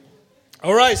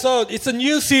All right, so it's a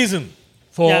new season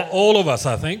for Yeah. all of us,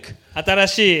 I think. 新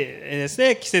しいです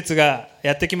ね、季節が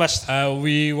やってきました。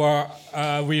We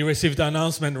received the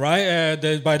announcement, right,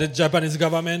 by the Japanese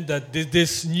government that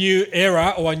this new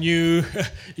era or new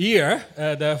year,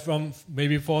 that from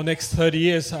maybe for next 30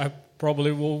 years,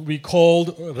 probably will be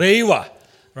called Reiwa,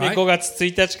 で right? 5月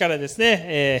1日からです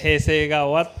ね、平成が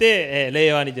終わって、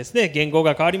令和にですね、元号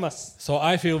が変わります。So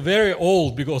I feel very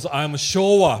old because I'm a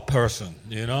Showa person,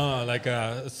 like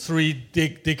 3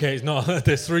 decades, no,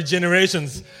 the 3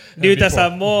 generations. リュウタさ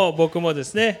before. んも僕もで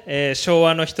すね、昭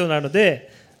和の人なの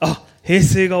で、平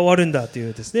成が終わるんだとい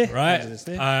うですね、感 Right? じです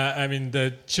ね。I mean,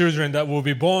 the children that will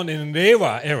be born in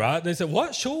Reiwa era, they say,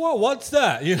 "What Showa? What's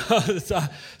that?"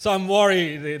 So I'm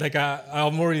worried. Like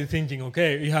I'm already thinking,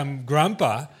 okay, if I'm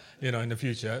grandpa, in the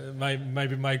future,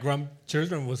 maybe my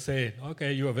grandchildren will say,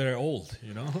 "Okay, you are very old."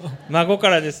 孫か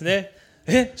らですね、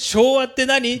昭和って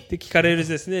何って聞かれる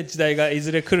ですね、時代がい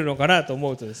ずれ来るのかなと思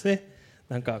うとですね、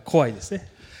なんか怖いですね。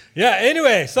Yeah.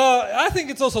 Anyway, so I think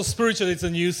it's also spiritual. It's a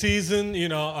new season.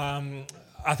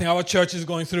 I think our church is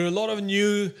going through a lot of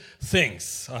new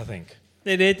things. I think.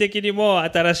 で霊的にも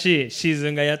新しいシー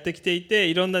ズンがやってきていて、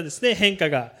いろんなですね変化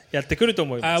がやってくると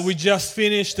思います。We just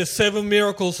finished the 7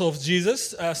 miracles of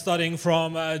Jesus, starting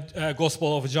from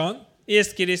Gospel of John. イエ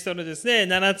ス・キリストのですね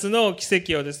7つの奇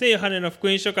跡をですねヨハネの福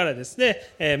音書からですね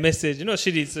メッセージの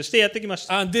シリーズとしてやってきまし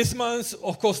た。And this month,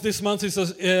 of course, this month is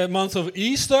a month of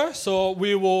Easter, so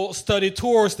we will study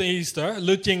towards the Easter,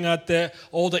 looking at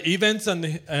all the events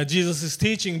and Jesus'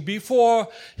 teaching before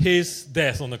his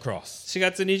death on the cross. 4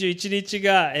月21日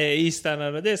がイースター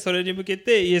なので、それに向け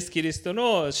てイエス・キリスト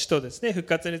の死とですね復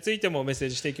活についてもメッセー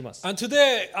ジしていきます。And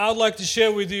today, I would like to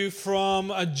share with you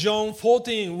from John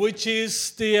 14, which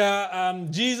is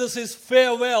Jesus'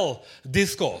 farewell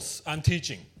discourse and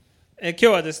teaching. 今日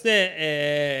はです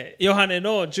ね、ヨハネ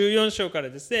の14章から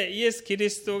ですね、イエス・キリ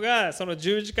ストがその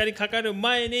十字架にかかる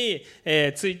前に、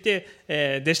ついて、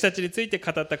弟子たちについて語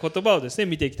った言葉をですね、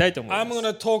見ていきたいと思い I'm ます。 going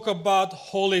to talk about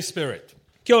Holy Spirit.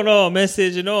 今日のメッセ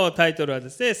ージのタイトルはで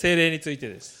すね、聖霊について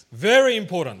です。Very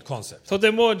important concept. とて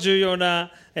も重要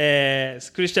な、ク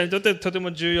リスチャンにとってとて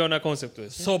も重要なコンセプトで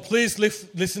す、ね。So please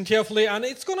listen carefully, and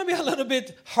it's going to be a little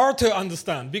bit hard to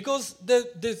understand because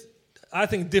I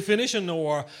think definition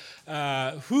or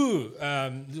who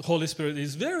Holy Spirit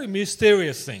is very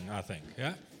mysterious thing. I think,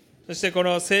 yeah. そしてこ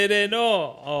の聖霊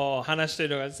の話という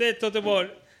のがですね、とても、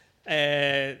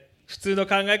普通の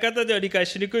考え方では理解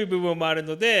しにくい部分もある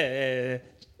の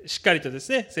で、しっかりとで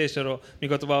すね、聖書の御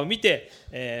言葉を見て、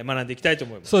学んでいきたいと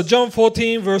思います。So John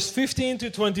 14 verse 15 to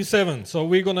 27. So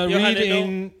we're going to read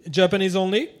in Japanese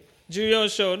only. 14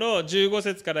章の15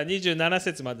節から27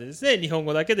節までですね、日本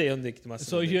語だけで読んでいきま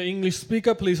すの So で。 if you're English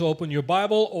speaker, please open your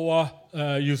Bible or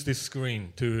use this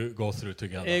screen to go through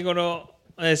together. 英語の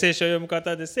聖書を読む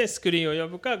方はですね、スクリーンを読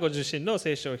むか、ご自身の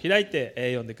聖書を開いて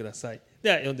読んでください。で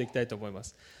は読んでいきたいと思いま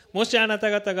す。もしあなた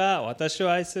方が私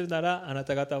を愛するなら、あな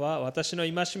た方は私の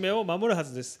戒めを守るは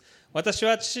ずです。私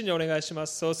は父にお願いしま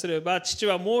す。そうすれば、父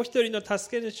はもう一人の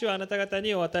助け主をあなた方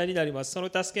にお与えになります。その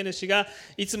助け主が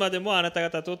いつまでもあなた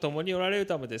方と共におられる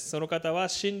ためです。その方は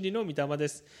真理の御霊で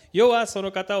す。世はそ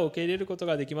の方を受け入れること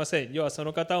ができません。世はそ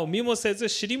の方を見もせず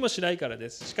知りもしないからで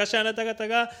す。しかしあなた方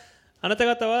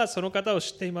はその方を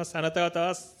知っています。あなた方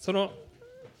は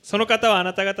その方はあ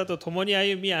なた方と共に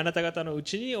歩み、あなた方のう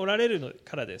ちにおられる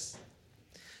からです。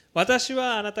私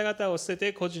はあなた方を捨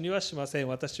てて孤児にはしません。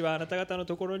私はあなた方の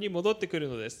ところに戻ってくる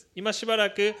のです。もうしば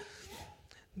らく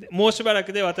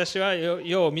で私は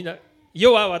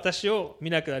世は私を見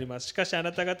なくなります。しかしあ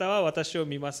なた方は私を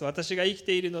見ます。私が生き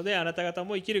ているのであなた方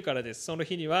も生きるからです。その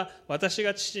日には私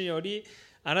が父におり、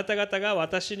あなた方が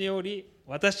私におり、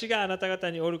私があなた方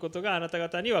におることがあなた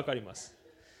方に分かります。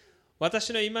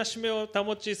私の戒めを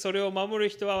保ち、それを守る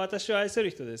人は私を愛する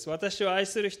人です。私を愛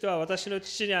する人は私の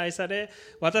父に愛され、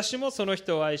私もその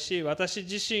人を愛し、私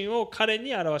自身を彼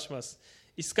に表します。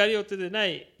イスカリオテでな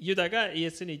いユダがイ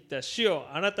エスに言った。主よ、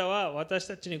あなたは私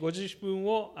たちにご自分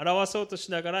を表そうと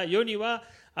しながら、世には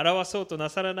表そうとな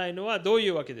さらないのはどうい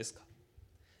うわけですか。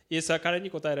イエスは彼に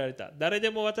答えられた。誰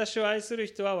でも私を愛する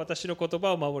人は私の言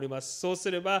葉を守ります。そうす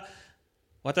れば、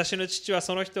私の父は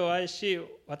その人を愛し、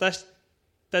私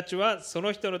たちはそ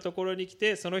の人のところに来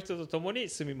てその人と共に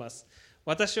住みます。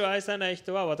私を愛さない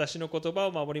人は私の言葉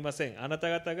を守りません。あなた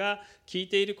方が聞い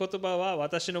ている言葉は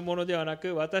私のものではな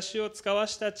く、私を使わ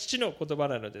した父の言葉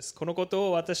なのです。このこと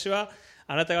を私は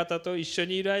あなた方と一緒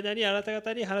にいる間にあなた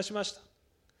方に話しました。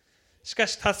しか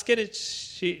し助け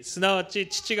主、すなわち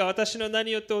父が私の名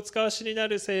によってお使わしにな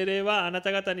る聖霊はあな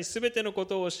た方にすべてのこ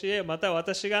とを教え、また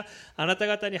私があなた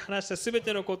方に話したすべ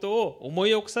てのことを思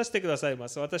い起こさせてくださいま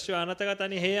す。私はあなた方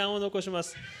に平安を残しま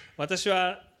す。私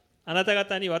はあなた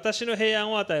方に私の平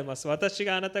安を与えます。私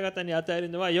があなた方に与える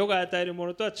のは世が与えるも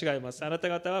のとは違います。あなた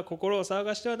方は心を騒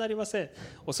がしてはなりません。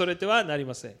恐れてはなり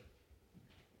ません。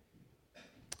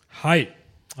はい。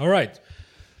Alright.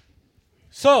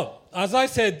 So, as I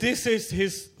said, this is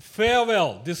his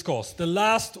farewell discourse, the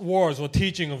last words or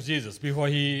teaching of Jesus before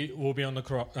he will be on the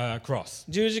cross.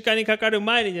 十字架にかかる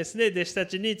前にですね、弟子た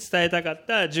ちに伝えたかっ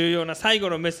た重要な最後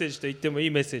のメッセージと言ってもいい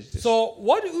メッセージです。So,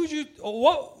 what would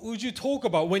you talk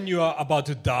about when you are about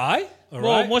to die?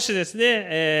 もしです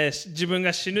ね、自分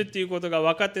が死ぬっていうことが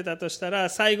分かってたとしたら、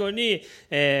最後に、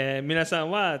皆さ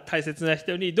んは大切な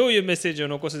人にどういうメッセージを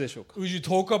残すでしょうか。 Would you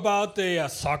talk about the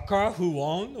soccer who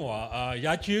won or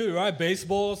yaku, right?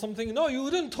 Baseball or something? No, you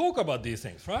wouldn't talk about these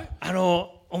things, right?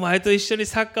 お前と一緒に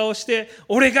サッカーをして、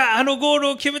俺があのゴール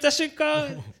を決めた瞬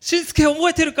間、しんすけ覚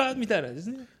えてるかみたいなです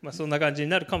ね。そんな感じに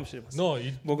なるかもしれません。No,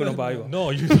 僕の場合は。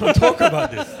No, you don't talk about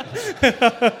this.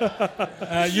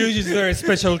 Usually it's a very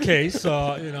special case.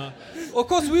 Of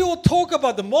course, we will talk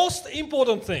about the most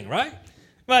important thing, right?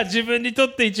 自分にとっ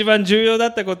て一番重要だ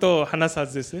ったことを話すは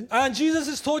ずですね。And Jesus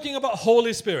is talking about Holy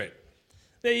Spirit.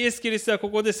 でイエス・キリストはこ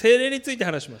こで聖霊について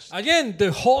話しました。Again, the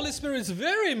Holy Spirit is a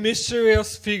very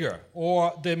mysterious figure,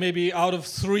 or they may be out of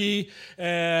three,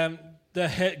 the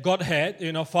Godhead,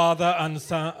 Father and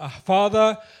Son,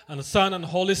 and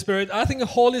Holy Spirit. I think the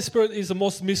Holy Spirit is the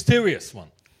most mysterious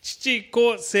one. 父、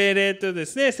子、聖霊とで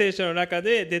すね、聖書の中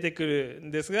で出てくる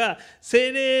んですが、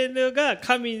聖霊が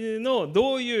神の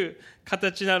どういう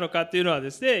形なのかというのは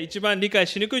ですね、一番理解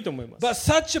しにくいと思います。But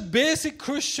such a basic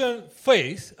Christian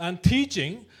faith and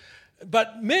teaching,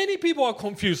 but many people are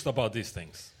confused about these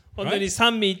things. 本当に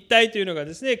三位一体というのが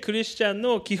ですね、クリスチャン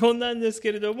の基本なんです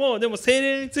けれども、でも聖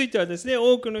霊についてはですね、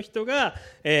多くの人が、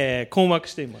困惑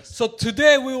しています。So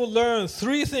today we will learn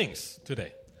three things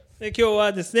today. で今日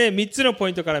はですね、3つのポ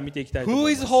イントから見ていきたいと思 Who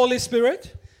い is ます。 Holy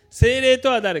Spirit? 聖霊と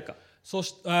は誰か。So,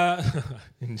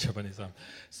 in Japanese.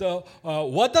 So,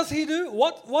 what does he do?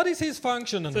 What is his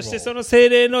function and そしてそ role? の聖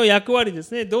霊の役割で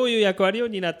すね、どういう役割を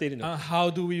担っているのか。 And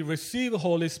how do we receive the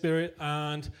Holy Spirit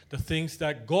and the things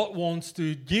that God wants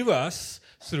to give us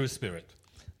through Spirit?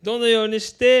 どのように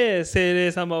して聖霊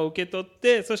様を受け取っ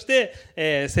て、そして、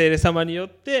聖霊様によっ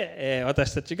て、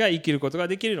私たちが生きることが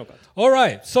できるのかと。All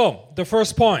right. So, the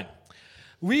first point.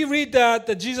 We read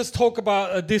that Jesus talked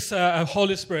about this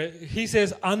Holy Spirit. He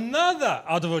says, another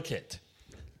advocate.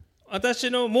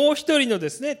 私のもう一人ので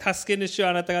すね、助け主を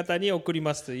あなた方に送り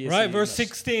ますとイエスに言 Right, いま verse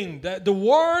した。 16. The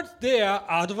word there,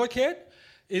 advocate,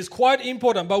 is quite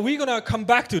important, but we're going to come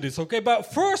back to this, okay?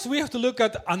 But first, we have to look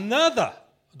at another,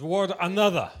 the word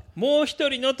another. もう一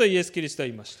人のとイエス・キリストは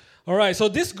言いました。 All right, so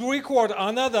this Greek word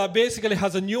another basically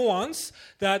has a nuance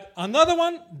that another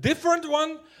one, different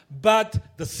one, but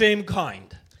the same kind.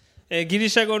 ギリ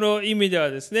シャ語の意味では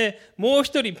ですね、もう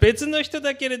一人別の人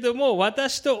だけれども、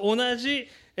私と同じ、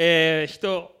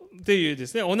人というで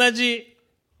すね、同じ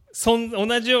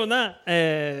ような、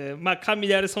神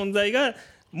である存在が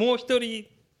もう一人、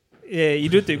い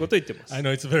るということを言っています。 I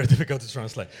know it's very difficult to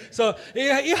translate. So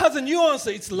it has a nuance.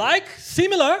 It's like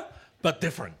similar, but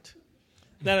different.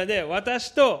 なので、私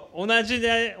と同じ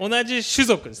種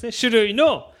族ですね、種類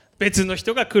の別の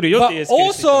人が来るよってイエ But ス・キ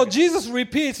リストは also, 言って Jesus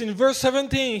repeats in verse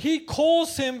 17, he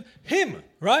calls him,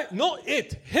 right? Not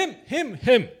it,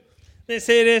 him. で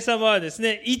聖霊様はです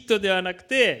ね、イットではなく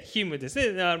て、ヒムです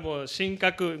ね、だからもう神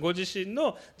格、ご自身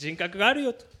の人格がある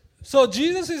よと。So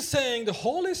Jesus is saying the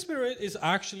Holy Spirit is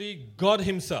actually God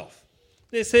himself.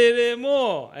 で聖霊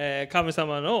も、神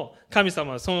様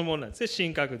そのものなんですね、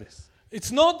神格です。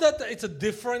It's not that it's a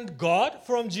different God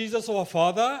from Jesus or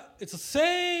Father. It's the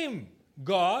same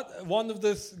God, one of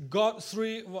the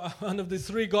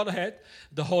three Godhead,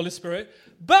 the Holy Spirit,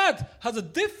 but has a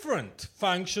different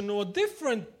function or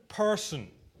different person.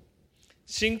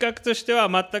 神格としては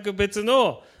全く別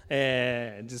の、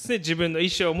ですね、自分の意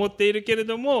志を持っているけれ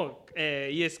ども、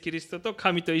イエス・キリストと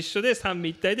神と一緒で三位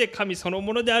一体で神その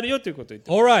ものであるよということを言っ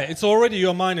ています。 All right, it's already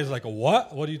your mind is like,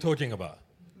 what? What are you talking about?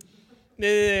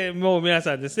 でもう皆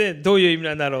さんですね、どういう意味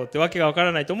なんだろうってわけがわか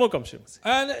らないと思うかもしれません。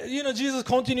 And Jesus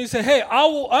continues to say, hey,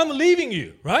 I'm leaving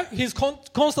you, right? He's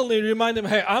constantly reminding them,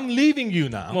 hey, I'm leaving you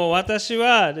now. もう私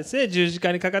はですね、十字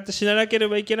架にかかって死ななけれ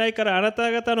ばいけないから、あなた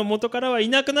方の元からはい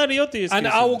なくなるよという。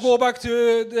 And I will go back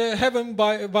to the heaven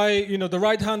by the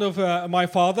right hand of my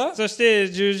Father. そして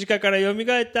十字架から蘇っ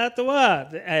た後は、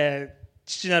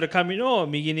父なる神の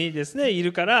右にですねい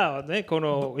るから、ね、こ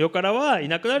の世からはい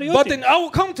なくなるよ But って。 then I will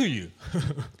come to you.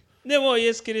 でもイ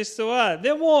エス・キリストは、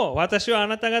でも私はあ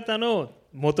なた方の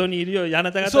元にいるよ、あ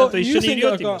なた方 So と一 you 緒にい think, るよ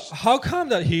っ like, て言いました。 how come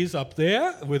that he's up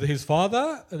there with his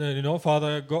father, and then,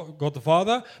 Father, God the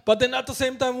Father, but then at the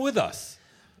same time with us?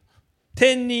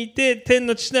 天にいて天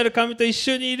の父なる神と一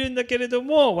緒にいるんだけれど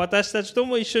も、私たちと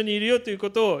も一緒にいるよというこ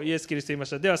とをイエス・キリスト言いまし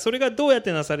た。ではそれがどうやっ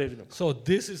てなされるのか。 So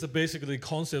this is basically the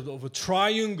concept of a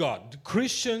triune God.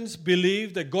 Christians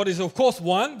believe that God is of course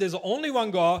one. There's only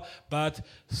one God, but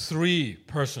three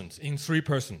persons, in three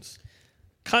persons.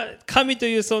 神と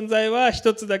いう存在は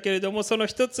一つだけれども、その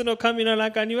一つの神の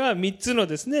中には三つの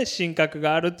ですね神格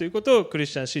があるということをクリ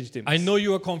スチャンは信じています。 I know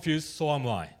you are confused, so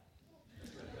am I.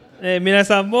 皆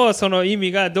さんもその意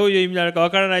味がどういう意味なのかわ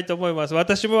からないと思います。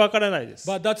私もわからないです。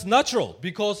 But that's natural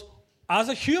because as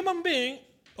a human being,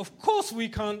 of course we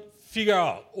can't figure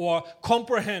out or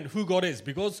comprehend who God is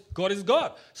because God is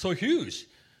God, so huge,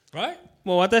 right?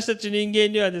 もう私たち人間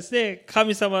にはですね、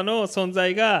神様の存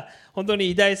在が本当に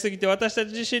偉大すぎて私た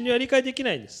ち自身には理解でき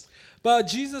ないんです。 But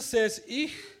Jesus says, if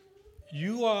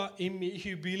you are in me, if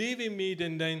you believe in me,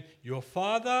 then your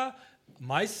Father,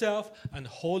 myself, and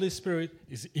Holy Spirit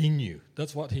is in you.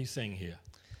 That's what he's saying here.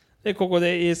 でここ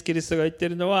でイエス・キリストが言ってい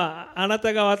るのは、あな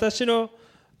たが私の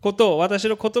ことを、私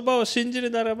の言葉を信じる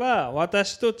ならば、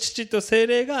私と父と聖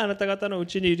霊があなた方のう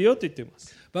ちにいるよと言っていま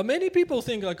す。 But many people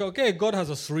think like, okay, God has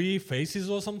a three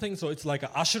faces or something, so it's like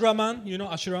an Ashura man,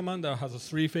 Ashura man that has a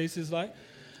three faces, right?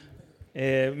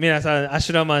 皆さんア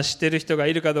シュラマン知ってる人が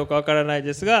いるかどうかわからない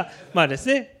ですが、まあです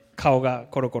ね、顔が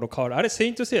コロコロ変わる。あれ、セ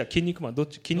イントセイヤ、筋肉マン、どっ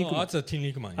ち？筋肉 No, マン。 that's a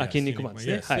Tinnikman. あ、筋肉マンです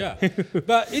ね。 Yes, はい。 yeah.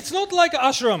 But it's not like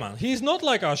Ashura man. He's not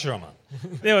like Ashura man.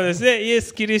 でもですね、イエ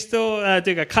ス・キリストと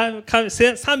いうか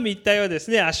三位一体はです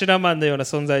ね、アシュラマンのような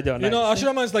存在ではないです、ね。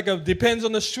Ashura man is like depends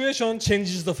on the situation,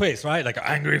 changes the face, right? Like an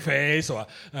angry face or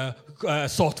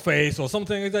soft face or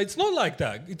something like that. It's not like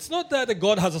that. It's not that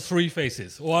God has three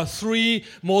faces or three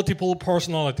multiple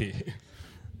personality.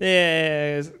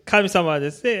 神様はで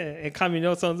すね、神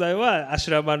の存在はアシ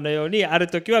ュラマンのように、ある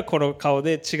時はこの顔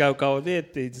で違う顔でっ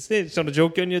てですね、その状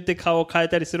況によって顔を変え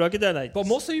たりするわけではないです。 But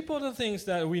most important things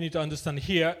that we need to understand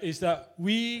here is that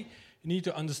we need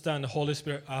to understand the Holy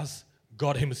Spirit as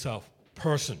God Himself,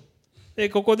 person.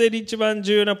 ここで一番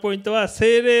重要なポイントは、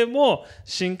聖霊も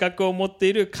神格を持って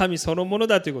いる神そのもの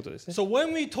だということですね。 So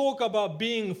when we talk about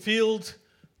being filled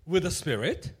with the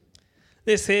Spirit,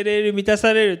 で、聖霊に満た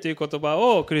されるという言葉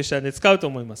をクリスチャンで使うと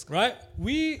思います。 right?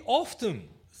 We often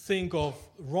think of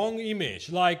wrong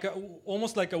image, like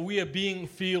almost like we are being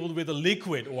filled with a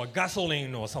liquid or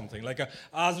gasoline or something, like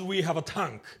as we have a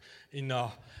tank in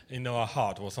our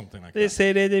heart or something like で、 that.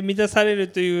 聖霊で満たされる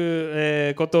とい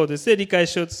うことをですね、理解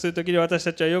しようとするときに私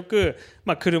たちはよく、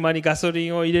車にガソリ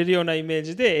ンを入れるようなイメー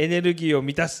ジでエネルギーを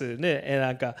満たす、ね、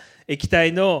なんか液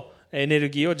体のエネル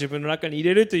ギーを自分の中に入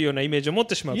れるというようなイメージを持っ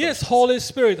てしまう。 Yes, Holy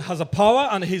Spirit has a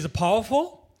power and He's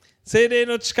powerful. 聖霊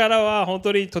の力は本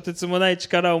当にとてつもない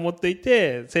力を持ってい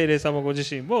て、聖霊様ご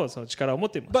自身もその力を持っ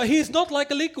ています。 But He's not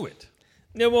like a liquid.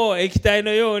 でも液体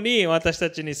のように私た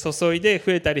ちに注いで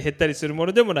増えたり減ったりするも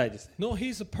のでもないです。 No,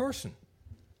 He's a person.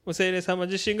 聖霊様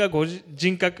自身が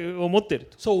人格を持っている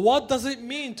と。 So what does it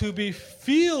mean to be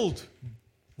filled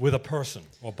with a person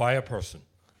or by a person?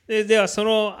 ではそ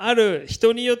のある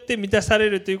人によって満たされ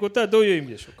るということはどういう意味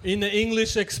でしょうか。 In the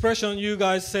English expression, you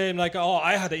guys say like, "Oh,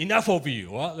 I had enough of you,"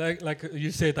 or like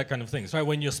you say that kind of things, right?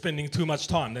 When you're spending too much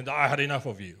time, then I had enough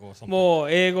of you, or something. も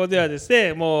う英語ではです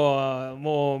ね、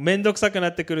もう面倒くさくな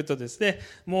ってくるとですね、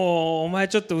もうお前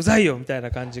ちょっとうざいよみたいな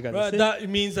感じがです Right? ね。 That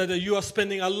means that you are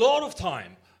spending a lot of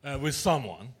time with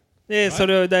someone. で、そ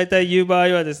れを大体言う場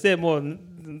合はですね、もう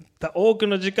多く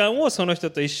の時間をその人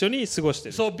と一緒に過ごして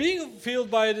いる。 So being filled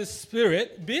by the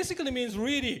Spirit basically means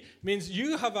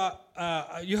you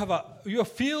are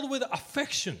filled with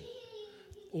affection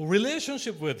or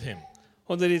relationship with Him.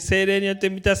 本当に聖霊によって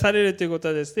満たされるということ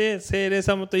はですね、聖霊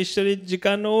様と一緒に時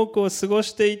間の多くを過ご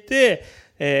していて、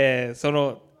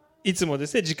いつもで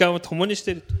すね、時間を共にし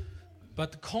ていると。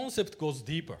 But the concept goes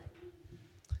deeper.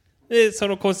 で、そ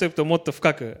のコンセプトもっと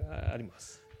深くありま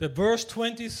す。The verse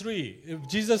 23,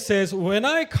 Jesus says, "When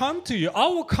I come to you, I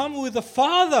will come with the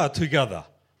Father together."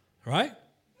 Right?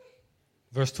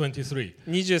 Verse 23.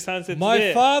 23節 My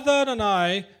で、 Father and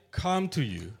I come to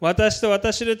you 私と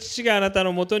私の父があなた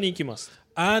のもとに行きます。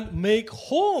 and make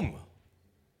home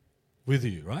with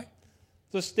you, right?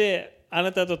 そしてあ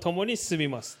なたと共に住み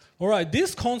ます。 All right,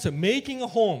 this concept, making a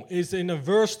home, is in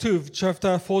verse 2,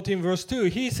 chapter 14, verse 2.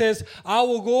 He says, I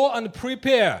will go and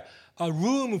prepare a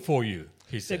room for you.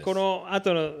 he で says. この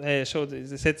後の章で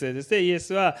説でですね、イエ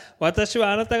スは私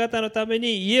はあなた方のため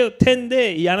に家を天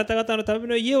であなた方のため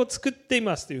の家を作ってい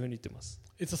ますというふうに言っています。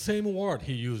It's the same word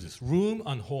he uses, room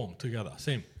and home together,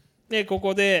 same. でこ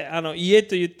こで家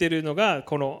と言ってるのが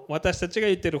この私たちが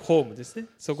言ってるホームですね。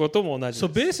そことも同じ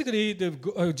So です。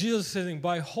 basically, Jesus is saying,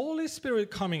 by Holy Spirit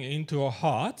coming into our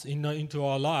hearts, into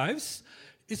our lives,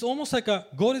 it's almost like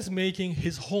God is making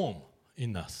His home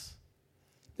in us.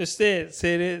 そして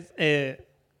聖霊、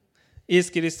イエ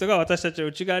ス・キリストが私たちの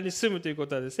内側に住むというこ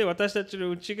とはですね、私たちの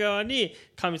内側に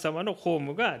神様のホー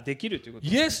ムができるということ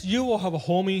です。Yes, you will have a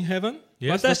home in heaven.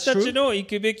 Yes, 私 that's たち true. の行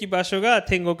くべき場所が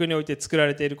天国において作ら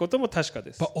れていることも確か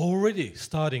です。 But already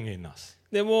starting in us.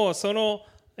 でもその、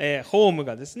ホーム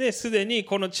がですね、すでに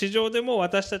この地上でも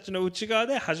私たちの内側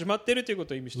で始まっているというこ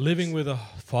とを意味しています。 Living with the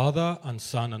Father and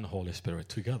Son and Holy Spirit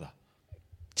together.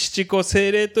 父子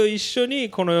聖霊と一緒に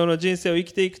この世の人生を生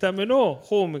きていくための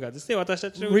ホームがですね、私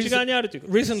たちの内側にあるというこ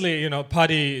とです。 Recently,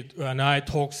 Patty and I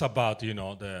talks about,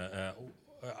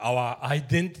 our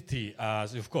identity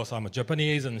as, of course, I'm a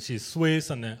Japanese and she's Swiss,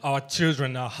 and our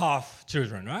children are half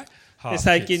children, right? で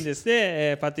最近です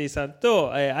ね、パティさん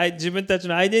と自分たち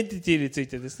のアイデンティティについ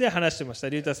てですね、話してました。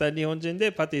リュウタさん日本人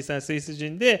で、パティさんスイス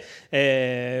人で、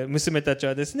娘たち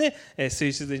はですね、ス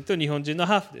イス人と日本人の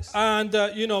ハーフです。And,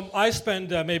 I spent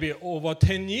maybe over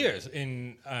 10 years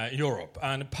in Europe.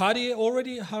 And Patty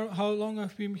already, how long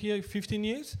have you been here? 15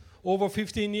 years? Over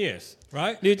 15 years,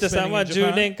 right? リュウタさんは Spending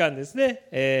in 10年間ですね、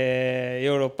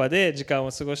ヨーロッパで時間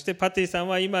を過ごして、パティさん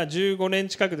は今15年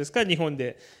近くですか、日本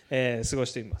で、過ご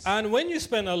しています。 And when you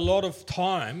spend a lot of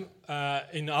time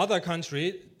in other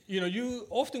country, you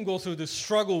often go through the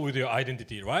struggle with your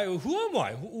identity, right? Who am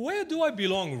I? Where do I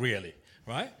belong really,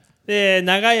 right? で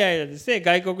長い間ですね、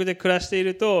外国で暮らしてい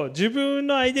ると、自分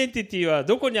のアイデンティティは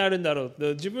どこにあるんだろう、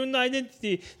自分のアイデンティテ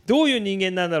ィどういう人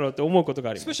間なんだろうと思うことが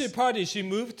あります。 Especially Patty, she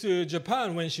moved to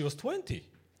Japan when she was 20.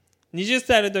 20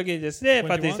歳の時にですね、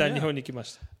パティさん21日本に来ま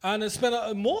した。And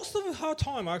spent most of her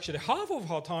time, actually, half of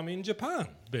her time in Japan,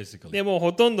 basically. でもう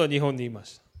ほとんど日本にいま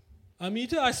した。Me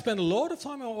too, I spend a lot of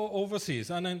time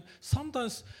overseas. And then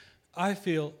sometimes I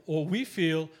feel, or we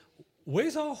feel,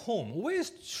 where's our home? Where's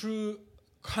true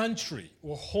country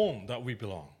or home that we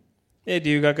belong?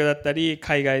 留学だったり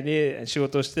海外に仕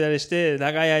事をしてたりして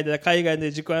長い間海外で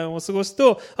時間を過ごす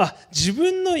と、自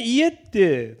分の家っ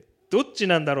てどっち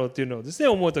なんだろうっていうのをですね、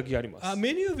思う時があります。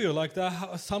Many of you like that.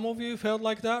 Some of you felt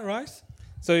like that, right?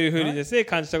 そういうふうにですね、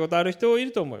感じたことある人い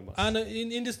ると思います。 And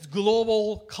in this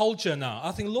global culture now,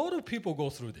 I think a lot of people go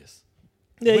through this.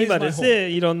 で今ですね、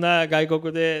いろんな外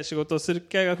国で仕事をする機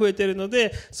会が増えているの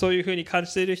で、そういうふうに感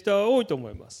じている人は多いと思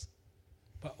います。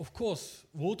But of course,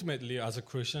 ultimately, as a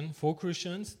Christian, for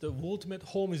Christians, the ultimate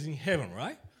home is in heaven,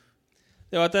 right?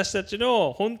 で私たち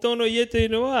の本当の家という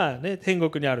のは、ね、天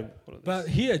国にあるものです。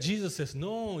 But here Jesus says,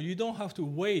 no, you don't have to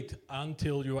wait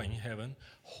until you are in heaven.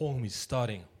 Home is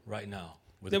starting right now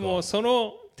with でも God. そ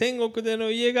の天国で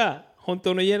の家が本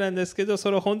当の家なんですけど、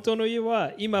その本当の家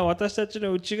は今私たち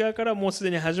の内側からもうす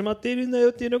でに始まっているんだよ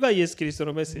っていうのがイエス・キリスト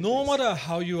のメッセージです。 No matter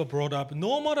how you are brought up,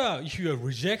 no matter if you are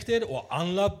rejected or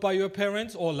unloved by your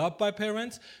parents or loved by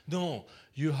parents, no,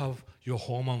 you have your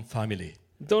home and family.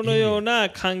 どのような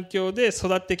環境で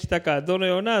育ってきたか、どの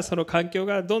ようなその環境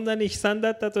がどんなに悲惨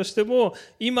だったとしても、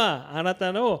今あな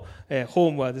たのホ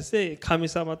ームはですね、神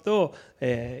様とイ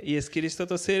エス・キリスト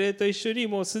と聖霊と一緒に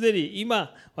もうすでに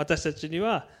今私たちに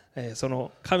はそ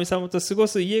の神様と過ご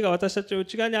す家が私たちの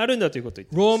内側にあるんだということを言っ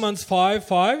ています。 Romans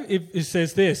 5:5, it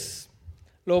says this.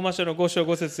 ローマ書の5章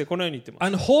5節でこのように言っています。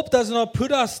 And hope does not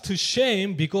put us to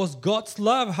shame because God's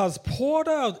love has poured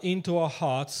out into our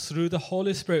hearts through the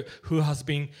Holy Spirit who has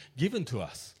been given to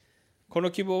us. こ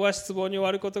の希望は失望に終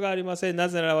わることがありません。な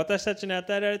ぜなら私たちに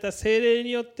与えられた聖霊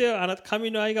によって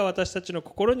神の愛が私たちの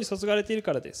心に注がれている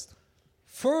からです。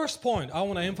 First point, I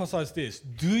want to emphasize this.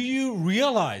 Do you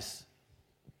realize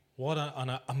what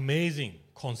an amazing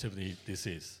concept this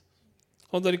is?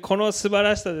 本当にこの素晴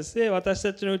らしさですね、私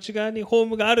たちの内側にホー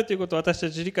ムがあるということを私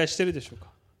たち理解しているでしょうか。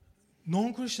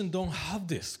 Non-Christians don't have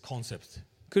this concept.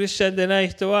 クリスチャンでない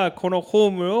人はこのホ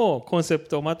ームのコンセプ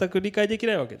トを全く理解でき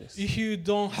ないわけです。 If you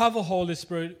don't have a Holy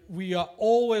Spirit, we are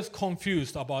always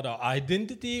confused about our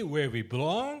identity, where we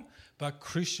belong, but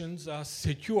Christians are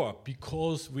secure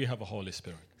because we have a Holy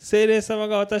Spirit. 聖霊様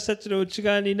が私たちの内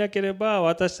側にいなければ、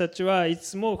私たちはい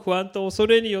つも不安と恐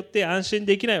れによって安心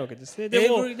できないわけですね。で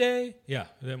も Every day, yeah,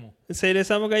 でも聖霊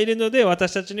様がいるので、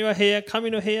私たちには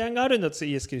神の平安があるんだと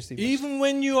イエス・キリスト言います。 Even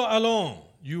when you are alone,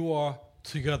 you are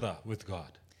together with God.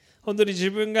 本当に自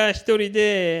分が一人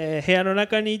で部屋の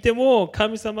中にいても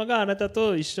神様があなた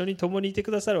と一緒に共にいて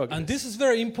くださるわけ And です this is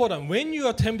very important. When you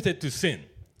are tempted to sin,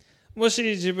 もし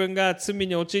自分が罪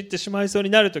に陥ってしまいそうに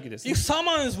なるときですね if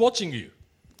someone is watching you,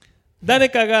 誰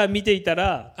かが見ていた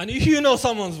ら and if you know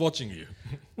someone's watching you,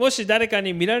 もし誰か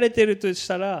に見られているとし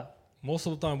たら most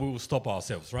of the time we will stop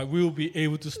ourselves, right? We will be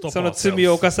able to stop その罪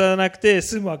を ourselves. 犯さなくて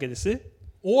済むわけです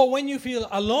Or when you feel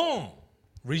alone,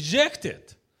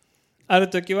 rejected, ある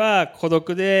時は孤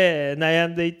独で悩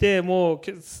んでいてもう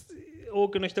多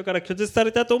くの人から拒絶さ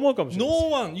れたと思うかもしれない no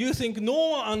one, you think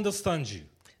no one understands you.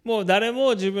 もう誰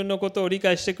も自分のことを理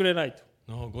解してくれないと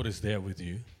No, God is there with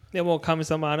you. でも神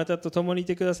様はあなたと共にい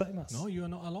てくださいます No, you are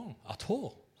not alone at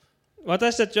all.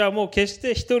 私たちはもう決し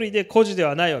て一人で孤児で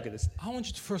はないわけです I want you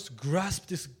to first grasp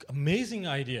this amazing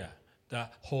idea that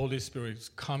Holy Spirit is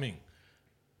coming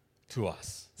to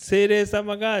us. 聖霊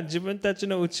様が自分たち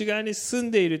の内側に住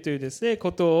んでいるというですね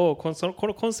ことをこ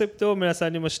のコンセプトを皆さ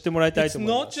んにも知ってもらいたい It's と思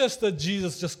いま not す just that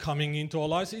Jesus just coming into our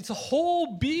lives, it's a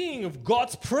whole being of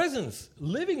God's presence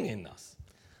living in us.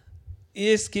 イ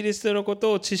エス・キリストのこ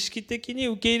とを知識的に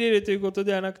受け入れるということ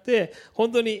ではなくて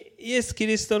本当にイエス・キ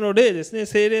リストの霊ですね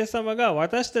聖霊様が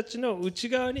私たちの内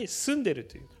側に住んでいる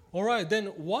という Alright,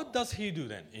 then what does He do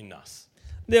then in us?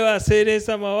 では聖霊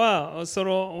様はそ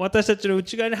の私たちの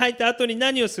内側に入った後に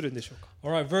何をするんでしょうか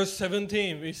Alright, verse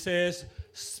 17, it says,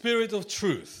 Spirit of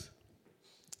truth.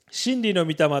 真理の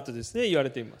御霊とですね言われ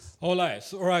ています Alright,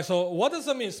 so what does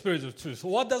that mean, Spirit of truth?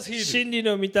 What does He do? 真理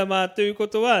の御霊というこ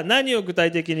とは何を具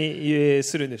体的に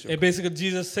するんでしょうか Basically,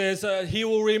 Jesus says He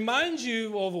will remind you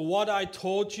of what I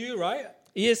taught you, right?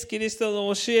 イエス・キリスト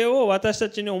の教えを私た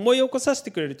ちに思い起こさせて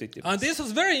くれると言っています And this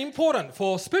is very important,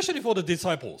 especially for the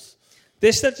disciples.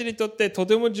 弟子たちにとってと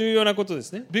ても重要なことで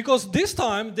すね Because this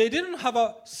time they didn't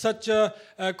have such a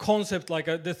concept like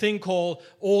the thing called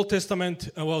Old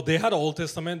Testament. Well, they had Old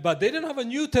Testament, but they didn't have a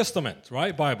New Testament,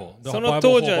 right? Bible. The その Bible,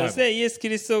 当 whole 時はです Bible. ねイエス・キ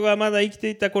リストがまだ生きて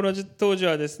いたこの当時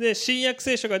はですね新約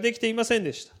聖書ができていません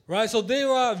でした Right, so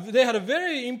they had a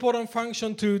very important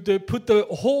function to put the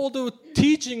whole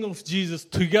teaching of Jesus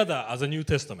together as a New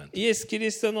Testament. イエス・キ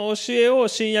リストの教えを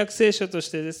新約聖書とし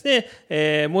てです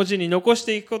ね、文字に残し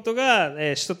ていくこと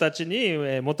が、人たち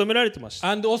に、求められていました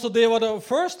And also they were the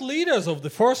first leaders of the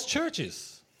first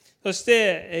churches. そし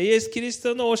てイエス・キリス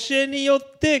トの教えによ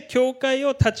って教会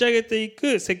を立ち上げてい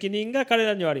く責任が彼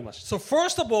らにはありました So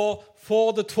first of all,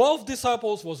 for the 12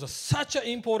 disciples was such an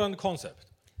important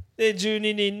concept. で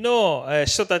12人の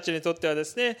人たちにとってはで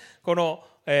すねこの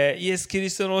イエス・キリ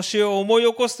ストの教えを思い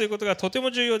起こすということがとても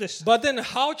重要でした But then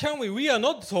how can we are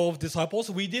not 12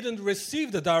 disciples, we didn't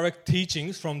receive the direct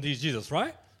teachings from these Jesus,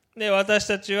 right? で私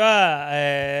たちは、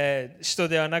使徒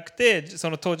ではなくてそ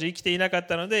の当時生きていなかっ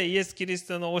たのでイエス・キリス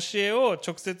トの教えを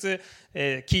直接、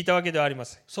聞いたわけではありま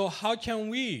せん So how can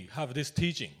we have this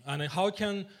teaching? And how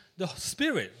can the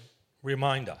Spirit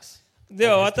remind us? で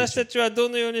は私たちはど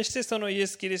のようにしてそのイエ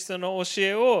ス・キリストの教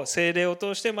えを聖霊を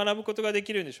通して学ぶことがで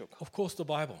きるんでしょうか Of course, the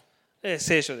Bible.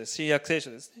 聖書です新約聖書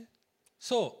ですね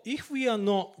So if we are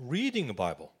not reading the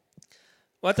Bible,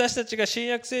 私たちが新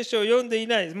約聖書を読んでい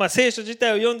ない、聖書自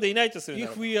体を読んでいないとするな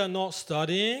ら if ば we are not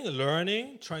studying,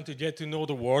 learning, trying to get to know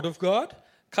the Word of God,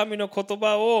 神の言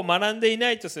葉を学んでい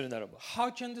ないとするならば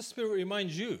how can the Spirit remind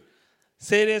you?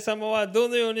 聖霊様はど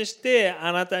のようにして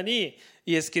あなたに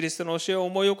イエス・キリストの教えを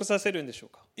思い起こさせるんでしょう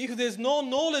か If there's no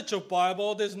knowledge of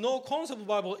Bible, there's no concept of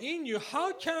Bible in you,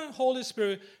 how can Holy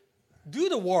Spirit do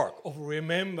the work of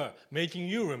making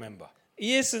you remember?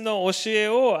 イエスの教え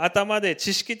を頭で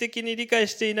知識的に理解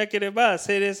していなければ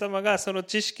聖霊様がその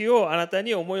知識をあなた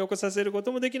に思い起こさせるこ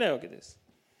ともできないわけです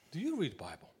Do you read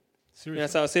Bible? 皆 Seriously?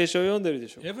 さんは聖書を読んでいるで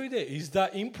しょうか Every day, is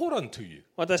that important to you?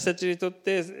 私たちにとっ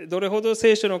てどれほど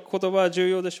聖書の言葉は重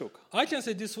要でしょうか I can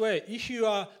say this way, if you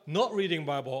are not reading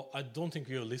Bible, I don't think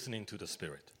you're listening to the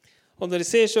Spirit. 本当に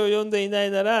聖書を読んでいな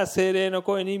いなら聖霊の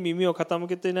声に耳を傾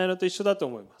けていないのと一緒だと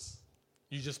思います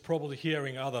You're just probably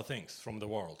hearing other things from the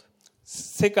world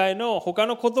世界の他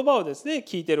の言葉をですね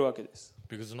聞いているわけです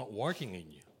because it's not working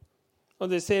in you. 本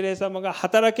当に聖霊様が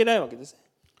働けないわけです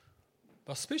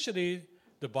But especially,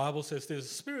 the Bible says the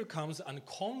Spirit comes and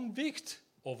convict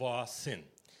of our sin.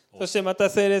 そしてまた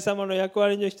聖霊様の役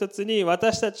割の一つに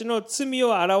私たちの罪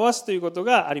を表すということ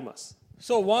があります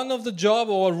So one of the job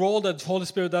or role that Holy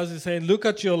Spirit does is say, look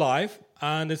at your life,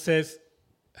 and it says,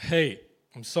 hey,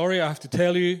 I'm sorry, I have to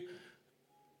tell you,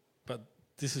 but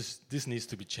this needs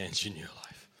to be changed in your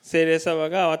life. 聖霊様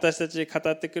が私たちに語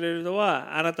ってくれるの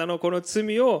はあなたのこの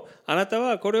罪をあなた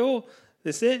はこれを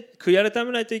ですね悔い改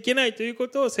めないといけないというこ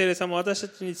とを聖霊様は私た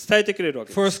ちに伝えてくれるわ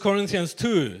けです 1 Corinthians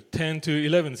 2, 10 to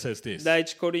 11 says this. 第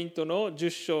一コリントの10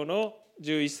章の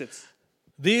11節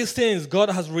These things God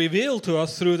has revealed to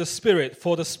us through the Spirit,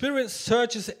 for the Spirit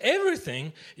searches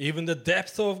everything, even the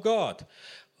depths of God.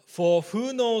 For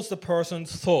who knows the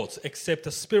person's thoughts except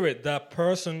the Spirit, that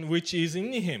person which is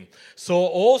in him? So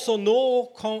also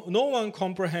no one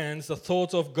comprehends the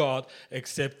thoughts of God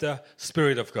except the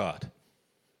Spirit of God.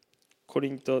 コ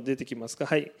リント出てきますか。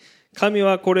はい。神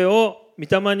はこれを御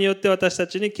霊によって私た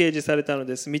ちに掲示されたの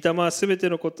です。御霊はすべて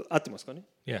のこと、合ってますかね。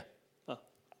Yeah.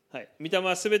 はい、御霊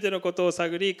はすべてのことを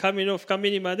探り、神の深み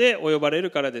にまで及ばれ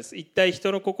るからです。一体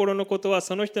人の心のことは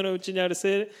その人のうちにあ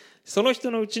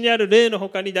る霊の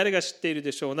他に誰が知っている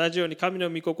でしょう。同じように神の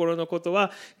御心のこと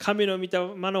は神の御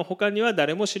霊の他には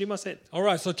誰も知りません。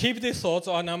Alright, so keep these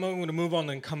thoughts, and I'm going to move on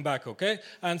and come back, okay?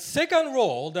 And second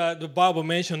role that the Bible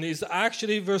mentioned is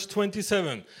actually verse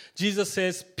 27. Jesus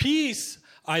says, Peace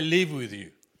I leave with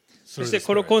you. そして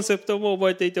このコンセプトも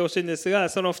覚えていてほしいんですが、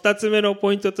その2つ目の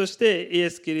ポイントとしてイエ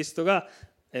ス・キリストが、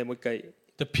もう一回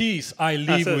The peace I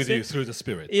leave with you through the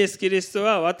Spirit. イエス・キリスト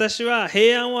は私は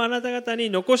平安をあなた方に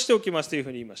残しておきますというふう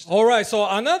に言いました。Alright, so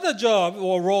another job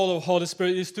or role of Holy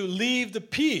Spirit is to leave the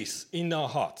peace in our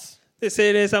hearts. で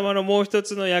聖霊様のもう一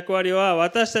つの役割は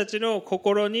私たちの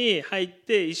心に入っ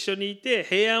て一緒にいて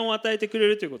平安を与えてくれ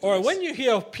るということです。 Or when you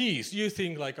hear of peace, you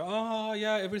think like, oh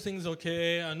yeah, everything's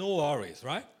okay, no worries,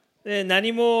 right? で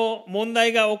何も問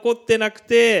題が起こってなく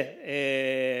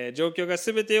て、状況が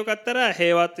すべて良かったら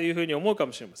平和というふうに思うか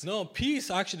もしれません。 No,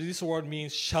 peace actually this word means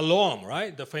shalom,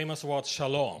 right? The famous word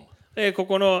shalom. こ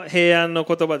この平安の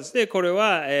言葉ですね。これ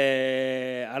は、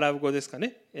アラブ語ですか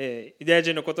ね。ユダヤ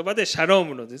人の言葉でシャロー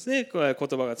ムのですね、言葉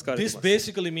が使われてい This ます。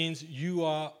 basically means you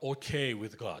are okay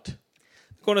with God.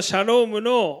 このシャローム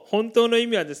の本当の意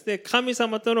味はですね、神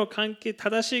様との関係、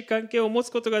正しい関係を持つ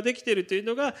ことができているという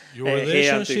のが、Your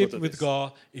平安というこ relationship とで with す。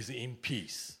 God is in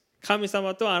peace. 神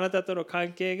様とあなたとの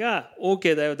関係が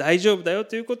OK だよ、大丈夫だよ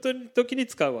ということの時に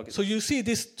使うわけです。 So you see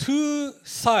these two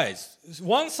sides.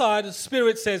 One side, the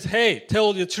Spirit says, hey,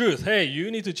 tell the truth. Hey, you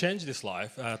need to change this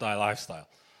life, thy lifestyle.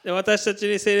 で私たち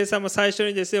に聖霊様最初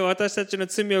にですね、私たちの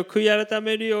罪を悔い改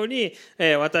めるように、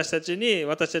私たち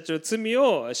の罪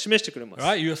を示してくれます。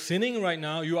Right? You're sinning right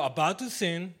now. You're about to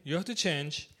sin. You have to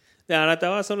change. であなた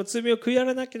はその罪を悔い改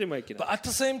めなければいけない。 But at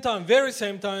the same time, very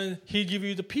same time, He give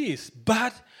you the peace.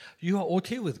 But you are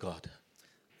okay with God.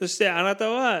 そしてあなた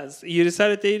は許さ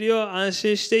れているよ、安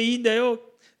心していいんだよ、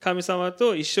神様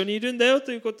と一緒にいるんだよ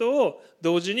ということを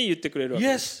同時に言ってくれるわけ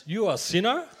です。 Yes, you are a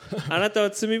sinner. あなたは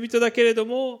罪人だけれど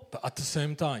も、 But at the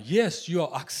same time, yes, you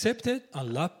are accepted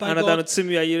and loved あ by なたの God.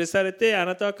 罪は許されて、あ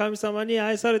なたは神様に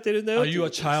愛されているんだよと Are いう you こ a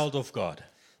とです。 child of God?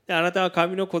 であなたは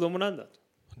神の子供なんだと。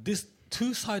 This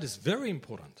two sides is very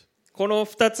important. この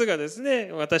2つがです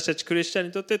ね、私たちクリスチャン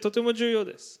にとってとても重要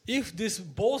です。 If this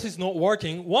both is not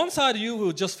working, one side you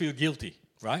will just feel guilty,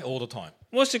 right? All the time.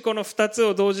 もしこの2つ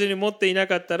を同時に持っていな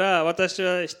かったら、私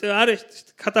はある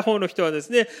片方の人はです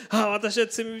ね、私は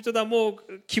罪人だ、もう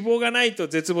希望がないと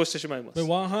絶望してしまいます。 On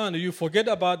one hand, you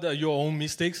forget about your own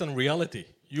mistakes and reality.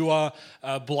 You are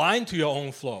blind to your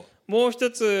own flaw. もう一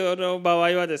つの場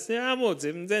合はですね、もう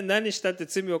全然何したって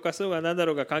罪を犯そうが何だ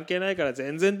ろうが関係ないから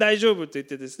全然大丈夫と言っ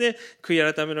てですね、悔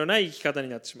い改めのない生き方に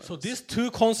なってしまいま So す。 these two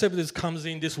concepts comes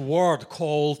in this word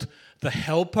called the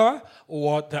helper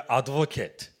or the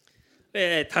advocate.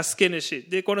 助け主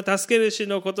で、この助け主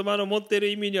の言葉の持っている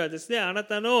意味にはですね、あな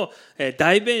たの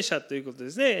代弁者ということ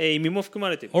ですね、意味も含ま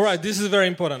れています。 All right, this is very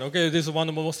important. Okay, this is one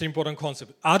of the most important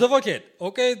concepts. Advocate.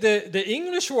 Okay, the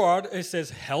English word it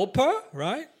says helper,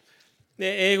 right?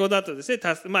 で英語だとですね、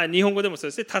日本語でもそ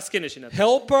うですね、助け主になってます。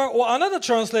 Helper, or another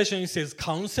translation it says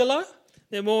counselor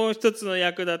でもう一つの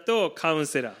訳だとカウン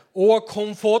セラー、or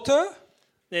comforter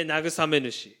で慰め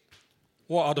主、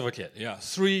 or advocate. Yeah,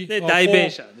 three で or 代 four 弁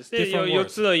者ですね、 different 4 words.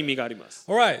 つの意味があります。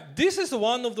 All right, this is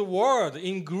one of the word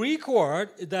in Greek word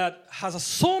that has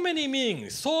so many meanings,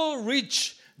 so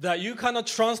rich that you cannot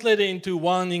translate it into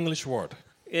one English word.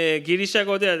 ギリシャ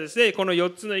語ではですね、この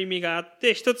4つの意味があっ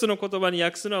て一つの言葉に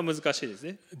訳すのは難しいです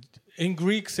ね。 In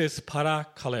Greek says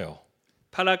parakaleo.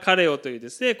 パラカレオというで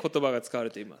すね、言葉が使われ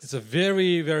ています。 It's a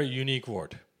very, very unique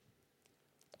word.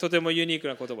 とてもユニーク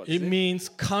な言葉です It ね。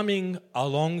 means coming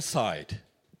alongside.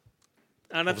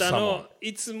 あなたの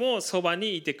いつもそば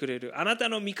にいてくれる、あなた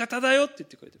の味方だよって言っ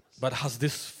てくれています。 But has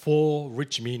this four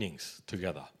rich meanings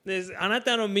together. であな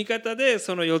たの味方で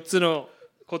その4つの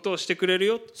ことをしてくれる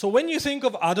よ。 So when you think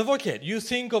of advocate, you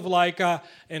think of like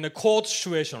in a court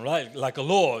situation, right? Like a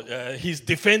law, he's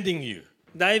defending you.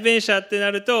 代弁者って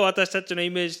なると、私たちのイ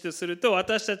メージとすると、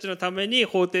私たちのために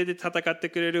法廷で戦って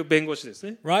くれる弁護士です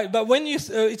ね。 Right? But when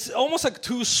it's almost like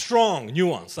too strong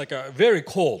nuance, like a very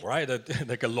cold, right?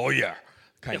 Like a lawyer.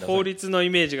 kind of 法 thing. 律のイ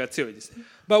メージが強いですね。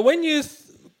 But when you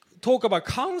talk about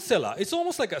counselor, it's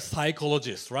almost like a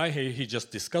psychologist, right? He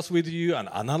just discusses with you and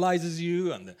analyzes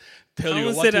you and カ tell ウ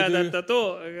you ン what セラ to ーだっ do. た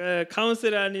と、カウンセ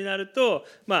ラーになると、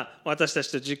私た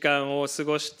ちと時間を過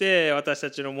ごして私た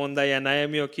ちの問題や悩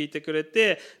みを聞いてくれ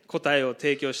て答えを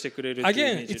提供してくれるというイメ Again, ー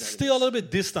ジになり it's ます still a little bit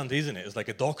distant, isn't it? It's like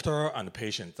a doctor and a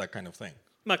patient, that kind of thing.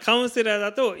 カウンセラー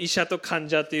だと医者と患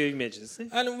者というイメージですね。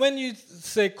 And when you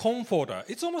say comforter,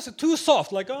 it's almost too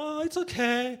soft, like, oh, it's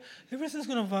okay, everything's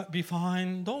going to be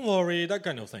fine, don't worry, that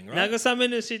kind of thing, right? 慰め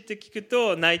主って聞く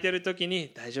と泣いてる時に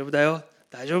大丈夫だよ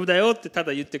大丈夫だよってた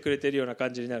だ言ってくれてるような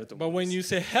感じになると思 But いま when す。 you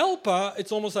say helper,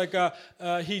 it's almost like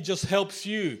he just helps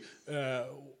you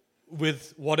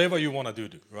with whatever you want to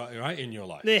do, right, in your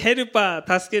life. でヘルパ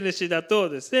ー助け主だと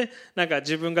ですね、なんか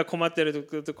自分が困っている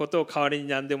ことを代わりに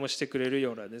何でもしてくれる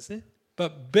ようなですね。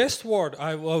 But best word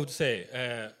I would say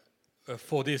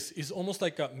for this is almost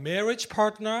like a marriage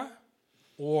partner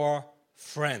or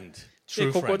friend, で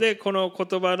true ここ friend. でこの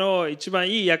言葉の一番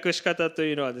いい訳し方と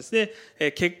いうのはですね、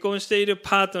結婚している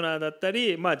パートナーだった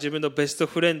り、自分のベスト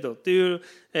フレンドという、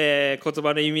言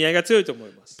葉の意味合いが強いと思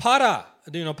います。 Para,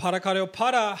 parakareo,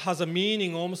 para has a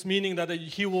meaning, almost meaning that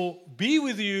he will be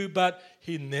with you, but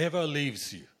he never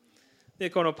leaves you. で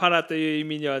このパラという意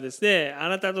味にはですね、あ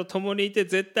なたと共にいて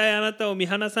絶対あなたを見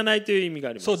放さないという意味が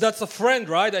あります。 So that's a friend,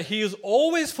 right? That he is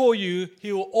always for you,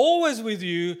 he will always with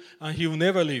you, and he will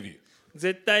never leave you.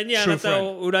 絶対にあなた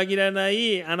を裏切らな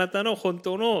いあなたの本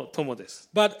当の友です。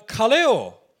 But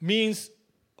kaleo means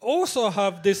also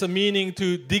have this meaning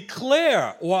to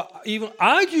declare or even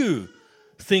argue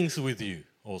things with you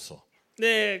also.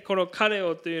 でこの彼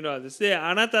をというのはですね、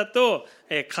あなたと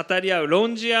語り合う、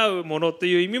論じ合うものと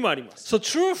いう意味もあります。 So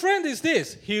true friend is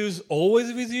this. He is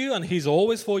always with you and he's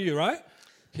always for you, right?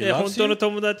 He で本 loves 当の you,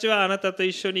 友達はあなたと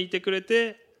一緒にいてくれ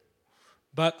て、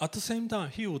 but at the same time,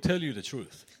 he will tell you the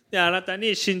truth, であなた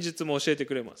に真実も教えて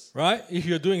くれます。 right? If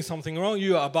you're doing something wrong,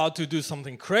 you are about to do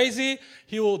something crazy,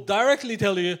 he will directly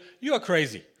tell you, you are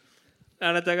crazy.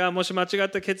 あなたがもし間違っ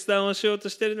た決断をしようと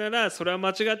しているなら、それは間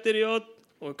違ってるよ、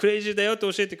クレイジーだよ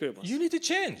と教えてくれます。 You need to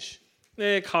change.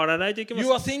 で変わらないといけませ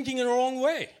You ん。 are thinking in the wrong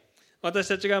way. 私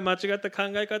たちが間違った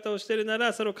考え方をしているな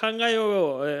ら、その考え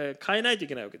を変えないとい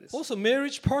けないわけです。 Also,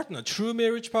 marriage partner, true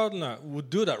marriage partner would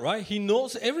do that, right? He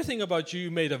knows everything about you.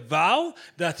 You made a vow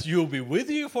that you'll be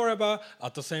with you forever.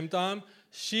 At the same time,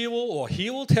 she will or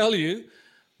he will tell you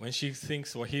when she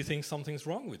thinks or he thinks something's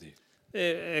wrong with you.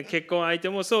 結婚相手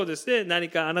もそうですね、何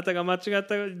かあなたが間違っ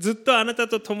た、ずっとあなた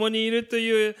と共にいると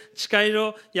いう誓い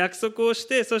の約束をし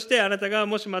て、そしてあなたが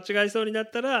もし間違いそうになっ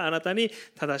たら、あなたに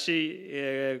正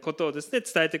しいことをですね、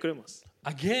伝えてくれます。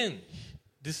 Again,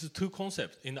 this is two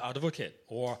concepts in the advocate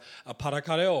or a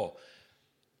parakareo.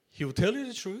 He will tell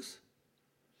you the truth.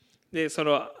 で、そ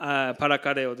のパラ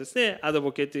カレをですね、アド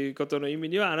ボケということの意味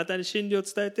には、あなたに真理を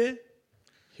伝えて、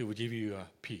 He will give you a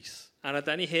peace. あな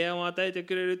たに平安を与えて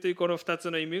くれるというこの2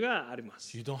つの意味がありま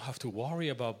す。 You don't have to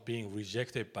worry about being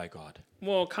rejected by God.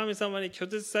 もう神様に拒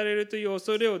絶されるという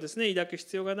恐れをですね、抱く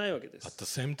必要がないわけで At す。 the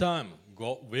same time,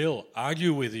 God will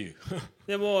argue with you.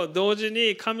 でも同時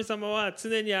に神様は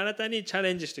常にあなたにチャ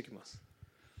レンジしてきます。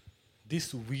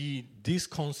 This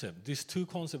concept, these two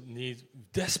concepts need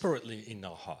desperately in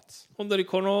our hearts. 本当に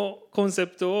このコンセ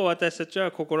プトを私たち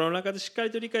は心の中でしっかり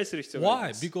と理解する必要があ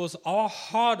り Why? ます。 Because our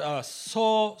heart are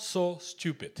so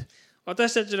stupid.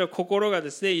 私たちの心が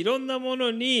ですね、いろんなも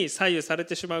のに左右され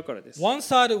てしまうからです。 One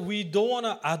side, we don't want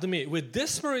to admit, we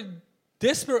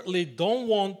desperately don't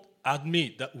want to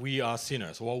admit that we are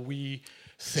sinners or we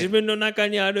自 sin. 分の中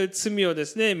にある罪をで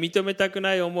すね、認めたく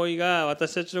ない思いが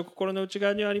私たちの心の内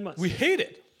側にはあります。 We hate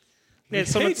it. で、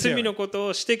その罪のことを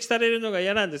指摘されるのが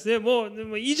嫌なんですね。も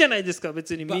ういいじゃないですか、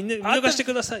別に見逃して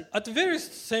ください。 At the very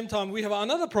same time, we have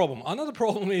another problem. Another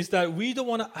problem is that we don't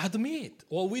want to admit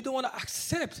or we don't want to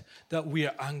accept that we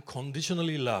are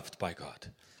unconditionally loved by God.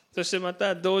 そしてま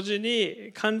た同時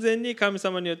に完全に神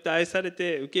様によって愛され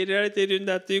て受け入れられているん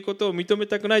だということを認め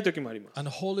たくない時もあります。 And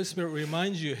the Holy Spirit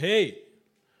reminds you, hey,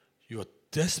 you are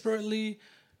desperate.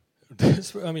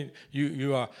 I mean,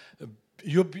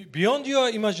 you're beyond your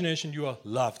imagination. You are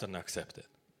loved and accepted.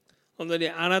 本当に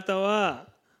あなたは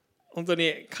本当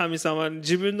に神様、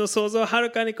自分の想像をは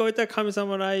るかに超えた神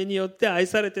様の愛によって愛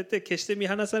されてて、決して見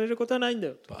放されることはないんだ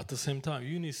よ。 But at the same time,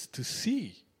 you need to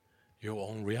see your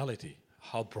own reality,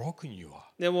 how broken you are.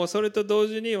 でもそれと同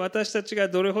時に私たちが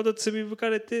どれほど罪深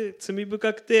く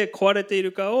て壊れてい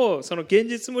るかをその現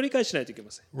実も理解しないといけま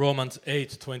せん。 Romans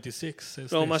 8:26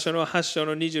 says ローマ this. 書の8章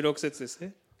の26節です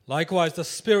ね。Likewise, the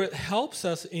Spirit helps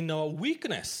us in our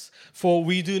weakness, for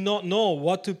we do not know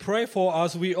what to pray for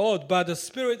as we ought, but the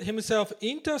Spirit Himself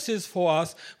intercedes for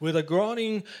us with a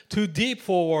groaning too deep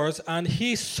for words, and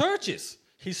He searches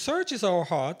our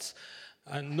hearts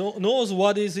and knows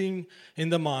what is in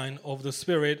the mind of the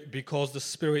Spirit, because the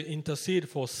Spirit intercedes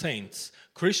for saints,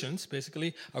 Christians,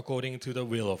 basically, according to the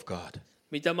will of God.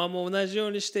 御霊も同じよ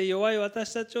うにして弱い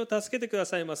私たちを助けてくだ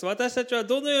さいます。私たちは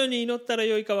どのように祈ったら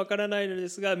よいかわからないので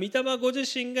すが、御霊ご自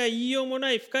身が言いようも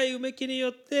ない深いうめきに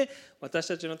よって私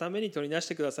たちのために取りなし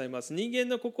てくださいます。人間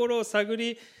の心を探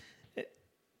り、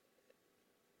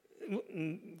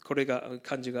これが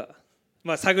漢字が、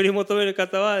探り求める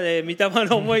方は、御霊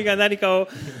の思いが何かを、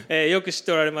よく知っ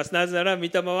ておられます。なぜなら御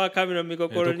霊は神の御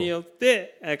心によっ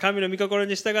て、神の御心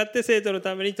に従って生徒の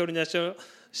ために取りなしを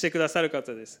してくださる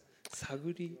方です。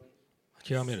探り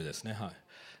極めるですね。は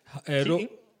い。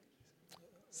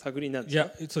探りなんですか？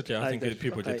 Yeah, it's okay. I think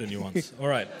people get the nuance. All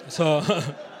right. So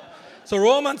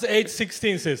Romans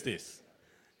 8:16 says this.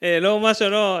 ローマ書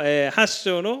の8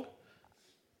章の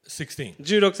16.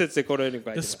 16節でこのように書い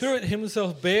ていま The す。 Spirit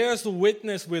Himself bears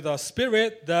witness with our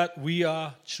spirit that we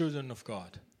are children of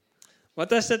God.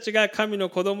 私たちが神の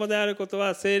子供であること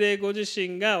は、聖霊ご自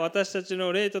身が私たち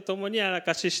の霊とともに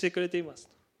証ししてくれています。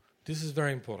This is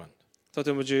very important. と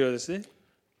ても重要ですね。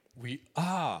We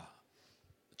are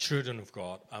children of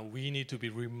God, and we need to be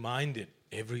reminded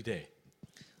every day.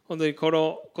 本当にこ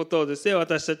のことをですね、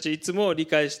私たちいつも理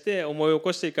解して思い起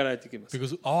こしていかないといけません。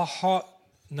 Because our heart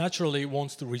naturally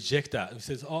wants to reject that. It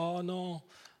says, "Oh no,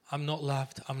 I'm not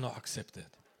loved. I'm not accepted."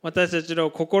 私たち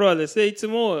の心はですね、いつ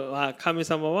も神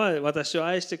様は私を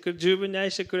愛して十分に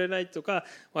愛してくれないとか、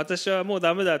私はもう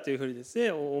ダメだというふうにです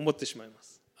ね、思ってしまいま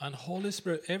す。And Holy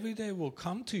Spirit every day will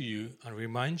come to you and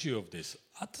remind you of this.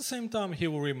 At the same time, He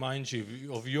will remind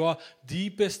you of your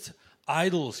deepest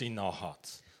idols in our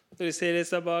hearts. 聖霊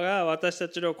様が私た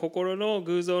ちの心の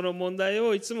偶像の問題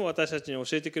をいつも私たちに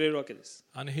教えてくれるわけです。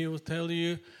And He will tell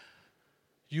you,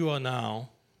 you are now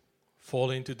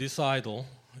falling into this idol.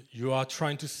 You are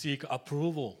trying to seek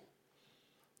approval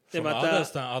from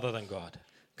others other than God.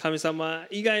 神様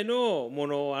以外のも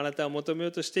のをあなたは求めよ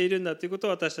うとしているんだということを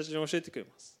私たちに教えてくれ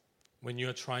ます。When you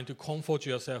are trying to comfort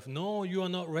yourself, no, you are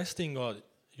not resting God.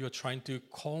 You are trying to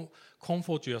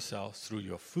comfort yourself through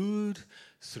your food,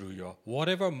 through your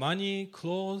whatever, money,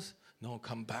 clothes. No,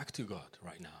 come back to God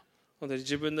right now. 本当に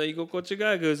自分の居心地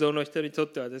が偶像の人にとっ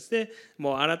てはですね、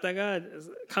もうあなたが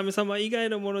神様以外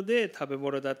のもので食べ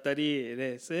物だったり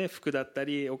ですね、服だった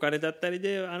りお金だったり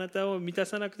であなたを満た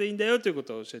さなくていいんだよというこ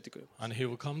とを教えてくれます。And He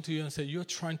will come to you and say, you're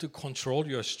trying to control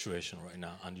your situation right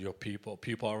now and your people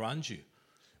around you.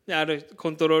 である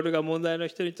コントロールが問題の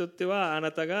人にとってはあ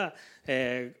なたが、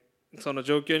その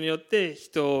状況によって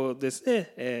人をです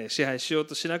ね、支配しよう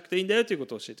としなくていいんだよというこ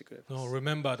とを教えてくれます。No,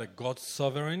 remember that God's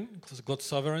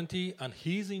sovereignty and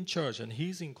He's in charge and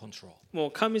He's in control. も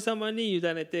う神様に委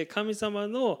ねて神様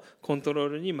のコントロー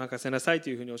ルに任せなさいと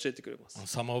いうふうに教えてくれます。And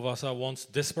some of us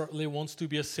desperately wants to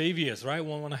be a saviors, right? We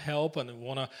want to help and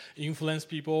want to influence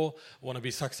people, want to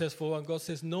be successful. And God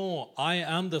says, no, I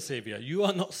am the savior. You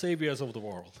are not saviors of the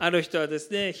world. ある人はで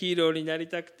すね、ヒーローになり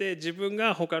たくて自分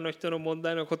が他の人の問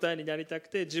題の答えになりたく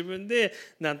て自分で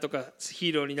何とか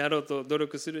ヒーローになろうと努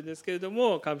力するんですけれど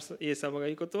も、イエス様が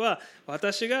言うことは、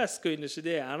私が救い主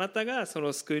であなたがそ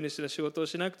の救い主の仕事を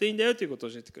しなくていいんだよということを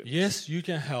教えてくれます。Yes, you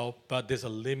can help, but there's a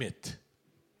limit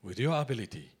with your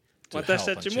ability to help 私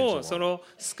た and ち change も the そ world. の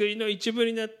救いの一部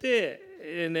になっ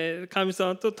て神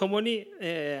様と共に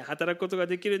働くことが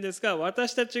できるんですが、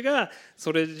私たちが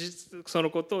その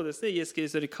ことをですね、イエス・キリ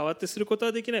ストに代わってすること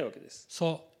はできないわけです。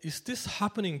 So, is this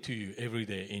happening to you every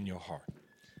day in your heart?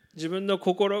 自分の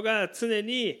心が常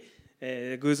に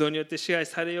偶像によって支配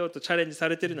されようとチャレンジさ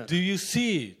れているなら、 Do you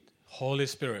see Holy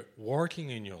Spirit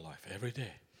working in your life every day?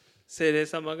 聖霊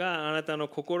様があなたの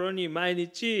心に毎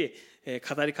日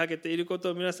語りかけているこ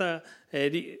とを皆さん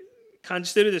感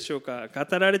じているでしょうか？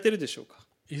語られているでしょうか？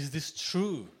 Is this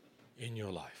true in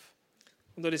your life?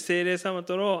 本当に聖霊様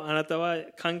とのあなたは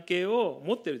関係を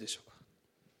持っているでしょうか？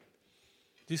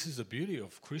 This is the beauty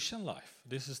of Christian life.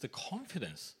 This is the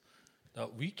confidence that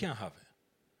we can have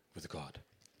with God.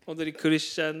 本当にクリ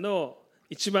スチャンの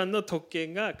一番の特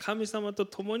権が神様と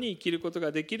共に生きることが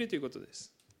できるということで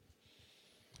す。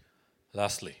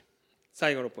Lastly,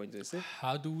 最後のポイントですね。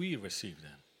 how do we receive then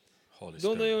Holy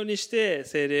どの Spirit? ようにして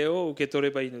聖霊を受け取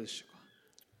ればいいのでしょう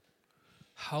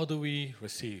か？ How do we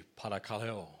receive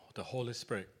Parakaleo, the Holy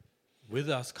Spirit, with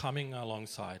us coming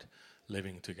alongside,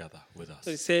 living together with 本当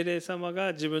に us? 聖霊様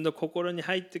が自分の心に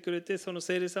入ってくれて、その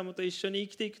聖霊様と一緒に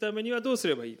生きていくためにはどうす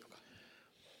ればいいのか？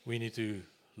 We need to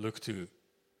look to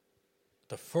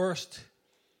the first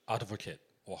advocate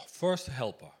or first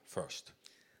helper first.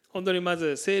 本当にま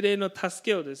ず聖霊の助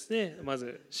けをですね、ま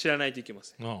ず知らないといけま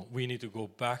せん。No, we need to go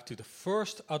back to the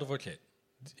first advocate.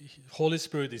 Holy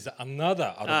Spirit is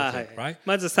another は advocate, い right?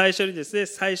 まず最初にですね、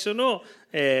最初の、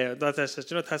私た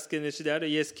ちの助け主である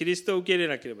イエス・キリストを受け入れ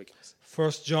なければいけません。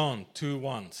First John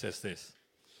 2:1 says this.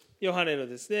 ヨハネの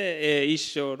ですね、一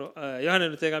章のヨハネ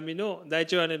の手紙の第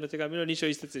一ヨハネの手紙の2章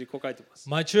1節にこう書いています。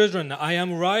My children, I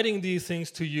am writing these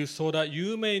things to you so that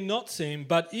you may not sin,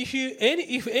 but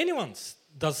if anyone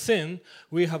does sin,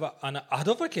 we have an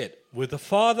advocate with the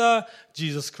Father,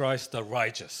 Jesus Christ the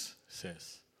righteous,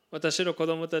 says. 私の子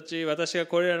供たち、私が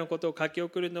これらのことを書き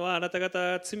送るのはあなた方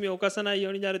が罪を犯さないよ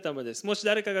うになるためです。もし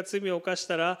誰かが罪を犯し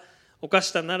た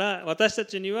なら、私た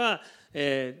ちには、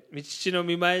父の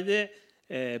御前で、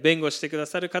弁護してくだ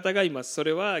さる方がいます。そ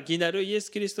れは義なるイエス・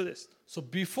キリストです。So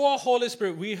before Holy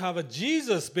Spirit, we have a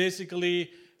Jesus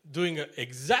basically doing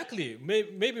exactly,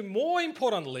 maybe more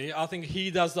importantly, I think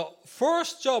he does the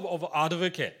first job of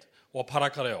advocate or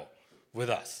parakaleo with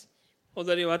us. 本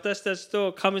当に私たち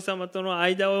と神様との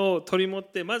間を取り持っ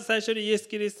て、まず最初にイエス・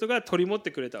キリストが取り持って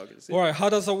くれたわけですね。Alright, how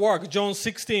does it work? John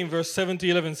 16, verse 7 to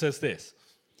 11 says this.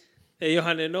 ヨ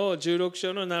ハネの16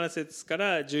章の7節か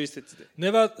ら11節で。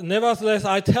Nevertheless,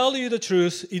 I tell you the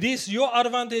truth, it is your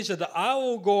advantage that I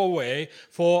will go away,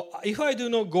 for if I do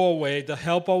not go away, the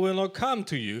helper will not come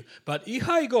to you. But if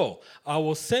I go, I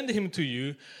will send him to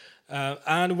you.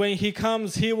 And when he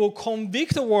comes, he will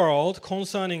convict the world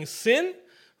concerning sin,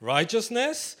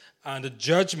 righteousness, and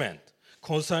judgment.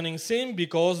 Concerning sin,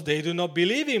 because they do not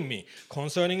believe in me.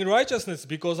 Concerning righteousness,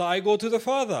 because I go to the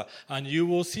Father, and you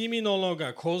will see me no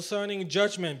longer. Concerning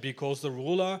judgment, because the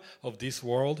ruler of this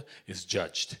world is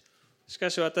judged. しか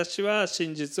し私は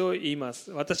真実を言いま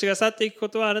す。私が去っていくこ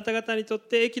とはあなた方にとっ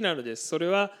て益なのです。それ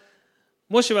は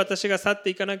もし私が去っ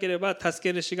ていかなければ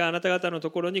助け主があなた方の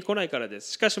ところに来ないからで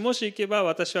す。しかしもし行けば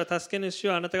私は助け主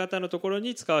をあなた方のところ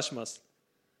に使わします。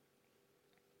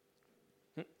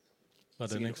But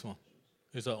the next one.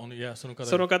 そ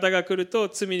の方が来ると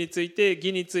罪について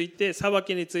義について裁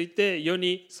きについて世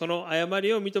にその誤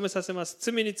りを認めさせます。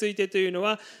罪についてというの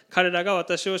は彼らが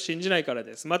私を信じないから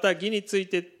です。また義につい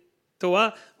てと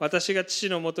は私が父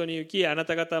のもとに行きあな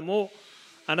た方が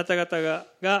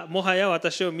もはや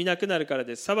私を見なくなるから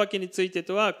です。裁きについて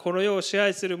とはこの世を支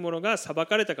配する者が裁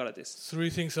かれたからです。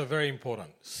Three things are very important.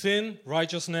 Sin,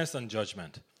 righteousness, and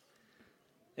judgment.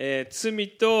 罪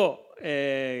と、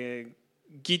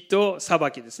義と裁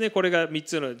きですね。これが3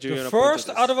つの重要なポイントです。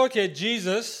The first advocate,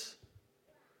 Jesus,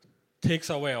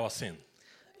 takes away our sin.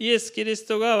 イエス・キリス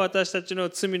トが私たちの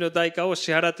罪の代価を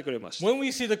支払ってくれました。When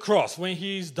we see the cross, when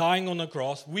he is dying on the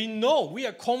cross, we know we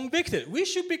are convicted. We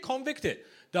should be convicted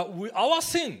that our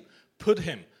sin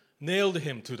nailed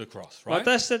him to the cross, right?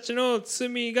 私たちの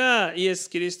罪がイエス・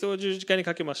キリストを十字架に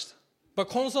かけました。But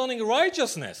concerning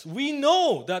righteousness, we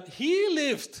know that he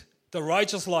lived the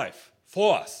righteous life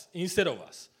for us instead of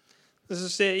us. そ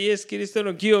してイエス・キリスト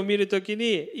の義を見るとき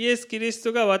にイエス・キリス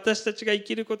トが私たちが生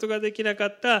きることができなか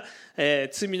った、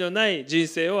罪のない人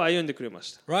生を歩んでくれま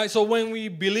した。Right? So when we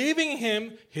believe in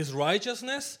him, his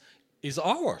righteousness is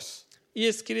ours. イ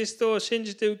エス・キリストを信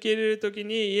じて受け入れるとき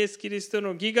にイエス・キリスト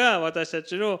の義が私た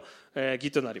ちの義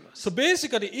となります。So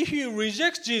basically, if you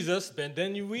reject Jesus,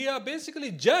 then we are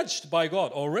basically judged by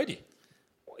God already.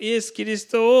 イエス・キリス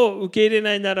トを受け入れ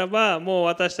ないならばもう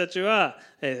私たちは、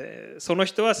その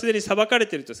人はすでに裁かれ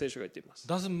ていると聖書が言っています。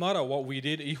Doesn't matter what we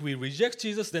did. If we reject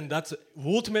Jesus, then that's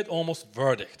ultimate almost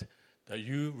verdict that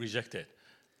you rejected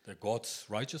God's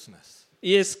righteousness.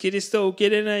 イエス・キリストを受け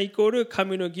入れないイコール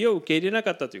神の義を受け入れな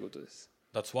かったということです。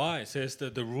That's why it says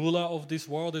that the ruler of this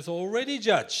world is already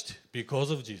judged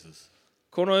because of Jesus.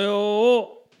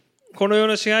 この世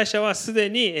の支配者はすで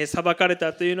に裁かれ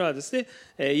たというのはですね、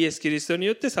イエス・キリストに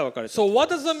よって裁かれた。So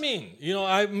what does that mean? You know,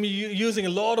 I'm using a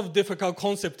lot of difficult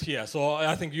concept here, so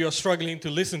I think you are struggling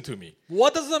to listen to me.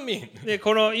 What does that mean? で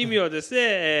この意味をです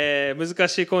ね、難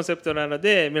しいコンセプトなの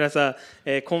で皆さ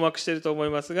ん、困惑していると思い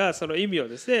ますが、その意味を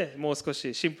ですね、もう少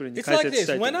しシンプルに解 It's like 説し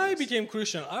た this. いと思い When ま I す。 became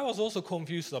Christian, I was also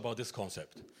confused about this concept.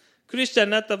 クリスチャン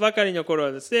になったばかりの頃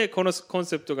はですね、このコン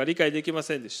セプトが理解できま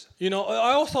せんでした。You know,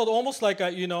 I also thought almost like,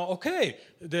 okay,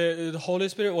 the Holy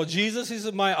Spirit or Jesus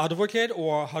is my advocate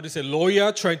or how do you say,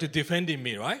 lawyer trying to defend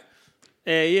me, right?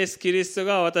 イエス・キリスト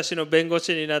が私の弁護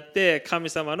士になって神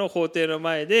様の法廷の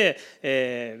前で、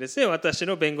ですね、私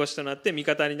の弁護士となって味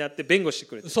方になって弁護して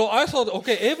くれた。 So I thought,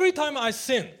 okay, every time I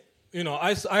sin,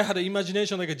 I had an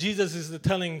imagination like Jesus is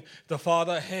telling the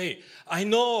Father, hey, I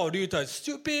know Ryuta is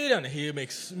stupid and he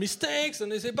makes mistakes. And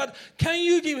they say, but can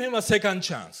you give him a second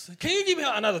chance? Can you give him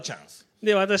another chance?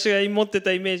 で、私が持って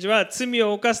たイメージは、罪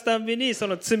を犯すたんびにそ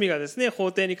の罪がですね、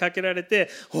法廷にかけられて、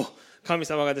神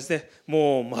様がですね、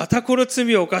もうまたこの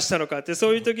罪を犯したのかって、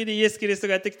そういう時にイエス・キリスト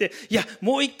がやってきて、いや、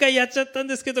もう一回やっちゃったん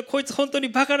ですけど、こいつ本当に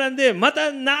バカなんで、また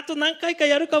あと何回か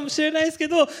やるかもしれないですけ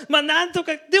ど、なんと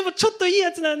か、でもちょっといい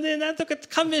やつなんで、なんとか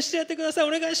勘弁してやってください、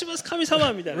お願いします、神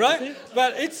様みたいな、ね。Right?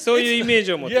 But it's, そういうイメー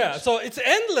ジを持ってま yeah, す。so it's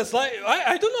endless. Like,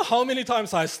 I don't know how many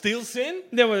times I still sin.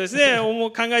 でもですね、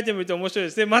考えてみると面白いで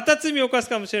すね。また罪を犯す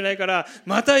かもしれないから、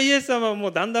またイエス様はも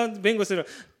うだんだん弁護する。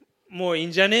もういい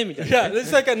んじゃねみたいな。Yeah,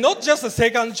 it's like not just a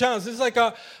second chance. It's like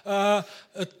a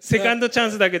セカンドチャ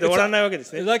ンスだけで終わらないわけで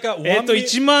すね。like a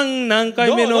 1万何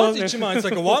回目 no, の、 not 1万. It's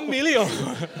like 1 million.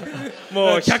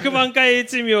 もう100万回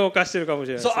罪を犯してるかもし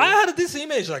れない So です I had this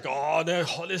image like, oh, the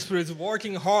Holy Spirit is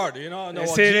working hard, you know. No,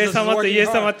 聖霊 Jesus is 様とイ working エ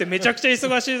ス様 hard. ってめちゃくちゃ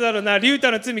忙しいだろうな。リュー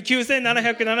タの罪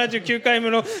9779回目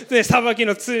の、ね、裁き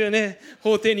の罪をね、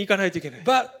法廷に行かないといけない。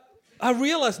 But I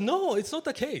realized, no, it's not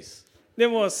the case. で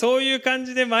もそういう感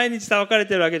じで毎日裁かれ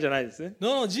てるわけじゃないですね。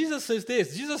 No, Jesus says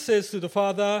this. Jesus says to the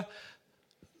Father,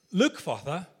 look,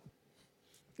 Father,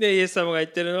 で、イエス様が言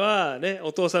ってるのは、ね、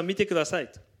お父さん見てくださ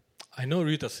いと。I know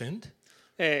Rita sinned,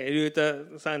 リュ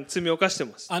ータさん罪を犯して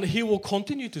ます。 and he will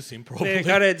continue to sin で、 probably.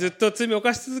 彼ずっと罪を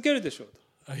犯し続けるでしょう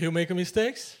と。 He'll make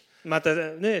mistakes. また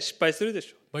ね、失敗するで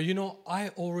しょう。 But you know, I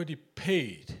already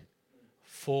paid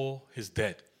for his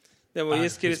debt でもイ and エ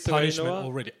ス・キリ his ストが言う punishment のは、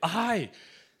 already. I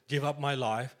give up my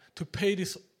life to pay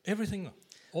this everything.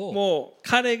 All. もう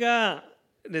彼が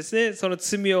ですね、その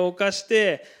罪を犯し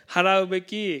て払うべ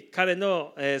き彼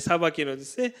の裁きので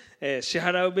すね、支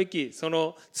払うべきそ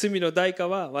の罪の代価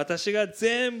は私が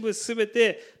全部すべ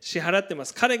て支払ってま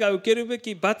す。彼が受けるべ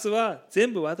き罰は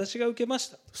全部私が受けまし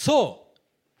た。 So,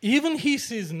 even he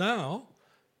says now,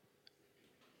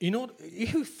 you know,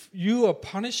 if you are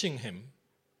punishing him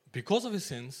because of his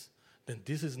sins, then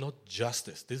this is not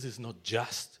justice. This is not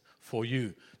just for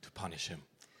you to punish him.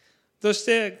 そし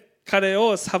て彼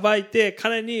を裁いて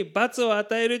彼に罰を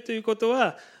与えるということ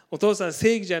はお父さん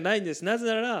正義じゃないんです。なぜ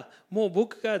ならもう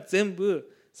僕が全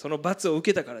部その罰を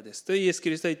受けたからですとイエス・キ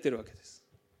リストは言ってるわけです。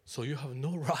 So you have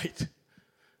no right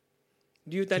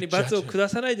リュータに罰を下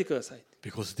さないでください。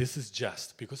 because this is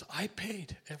just, because I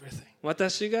paid everything.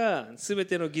 私が全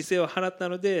ての犠牲を払った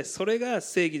のでそれが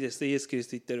正義ですとイエス・キリス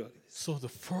ト言ってるわけです。 So the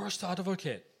first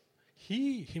advocate,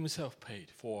 he himself paid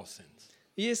for our sins.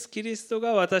 イエス・キリスト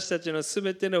が私たちの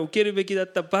全ての受けるべきだ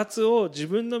った罰を自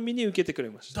分の身に受けてくれ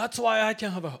ました。 That's why I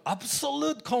can have an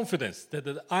absolute confidence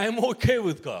that I am okay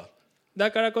with God.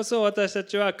 だからこそ私た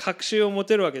ちは確信を持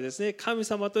てるわけですね。神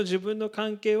様と自分の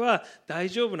関係は大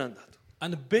丈夫なんだと。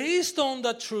 And based on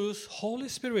that truth, Holy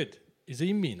Spirit is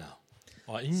in me now.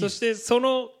 Or in そ you. してそ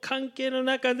の関係の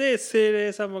中で聖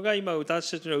霊様が今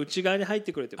私たちの内側に入っ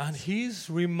てくれていま And す。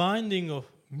 he's reminding of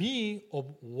me of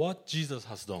what Jesus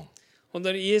has done. 本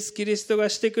当にイエス・キリストが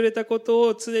してくれたこと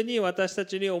を常に私た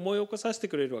ちに思い起こさせて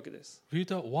くれるわけです。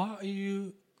 Rita, why are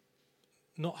you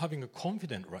not having a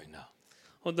confidence right now?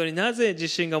 本当になぜ自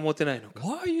信が持てないのか。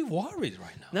 Why are you worried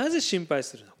right now? なぜ心配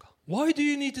するのか。 Why do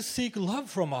you need to seek love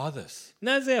from others?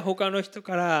 なぜ他の人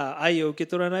から愛を受け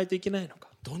取らないといけないのか。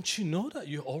 Don't you know that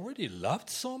you're already loved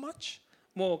so much?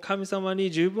 もう神様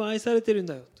に十分愛されてるん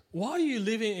だよと。 Why are you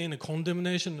living in a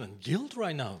condemnation and guilt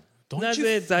right now? な Don't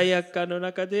ぜ you? 罪悪感の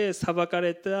中で裁か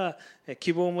れた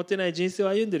希望を持てない人生を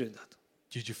歩んでるんだと。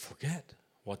 Did you forget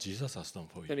what Jesus has done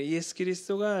for だか you? らイエス・キリス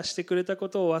トがしてくれたこ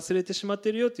とを忘れてしまって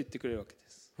いるよと言ってくれるわけで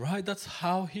す。 Right? That's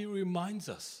how he reminds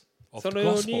us of そ the の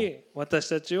よう gospel. に私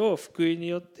たちを福音に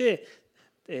よって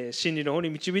真理の方に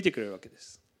導いてくれるわけで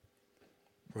す。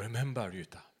 Remember,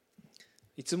 Ryuta.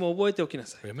 いつも覚えておきな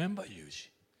さい。 Remember, Yuji,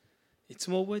 いつ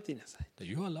も覚えていなさい。 that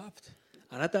you are loved,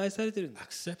 あなたは愛されてるんだ。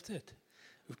 accepted.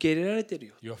 受け入れられてる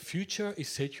よ。 Your future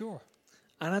is secure.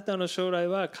 あなたの将来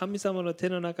は神様の手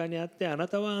の中にあってあな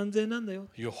たは安全なんだよ。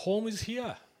 Your home is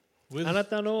here with, あな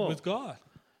たの with God.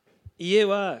 家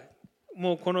は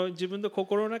もうこの自分の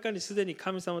心の中にすでに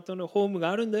神様とのホーム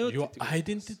があるんだよって言 Your ってくれる。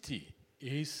 identity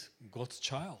is God's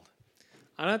child.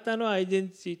 あなたのアイデン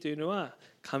ティティというのは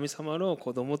神様の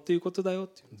子供ということだよっ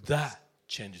ていう。 That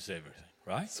changes everything,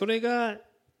 right? それが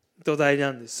土台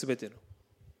なんです、すべての。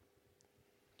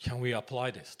 Can we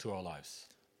apply this to our lives?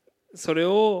 それ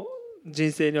を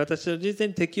人生に、私の人生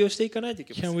に適用していかないとい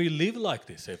けませ Can ん。 we live like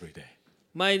this every day?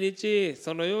 毎日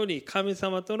そのように神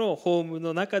様とのホーム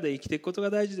の中で生きていくことが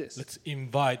大事です。 Let's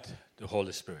invite the Holy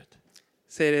Spirit.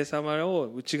 聖霊様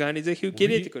を内側にぜひ受け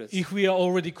入れてくれ。 If we are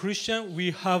already Christian,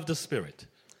 we have the Spirit.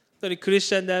 本当にクリス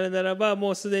チャンであるならば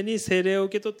もうすでに聖霊を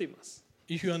受け取っています。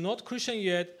 If you are not Christian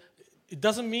yet, it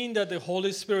doesn't mean that the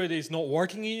Holy Spirit is not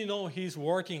working in you. No, He's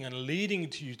working and leading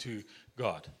to you to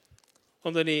God.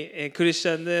 本当にクリスチ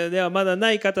ャンではまだ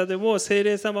ない方でも聖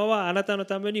霊様はあなたの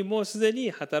ためにもうすで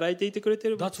に働いていてくれてい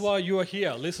るんです。 That's why you are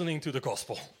here listening to the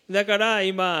gospel. だから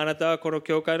今あなたはこの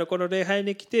教会のこの礼拝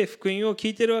に来て福音を聞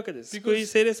いているわけです。福音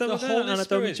聖霊様があな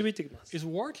たを導いてきます。Is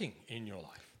working in your life.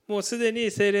 もうすで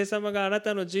に聖霊様があな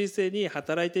たの人生に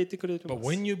働いていてくれていま But す。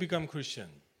 when you become Christian,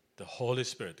 the Holy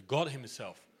Spirit, God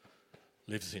Himself,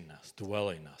 lives in us,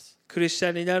 dwells in us. クリスチ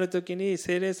ャンになるときに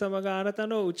聖霊様があなた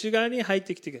の内側に入っ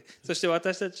てきてくれる。そして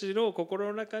私たちの心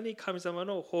の中に神様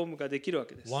のホームができるわ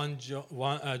けです。John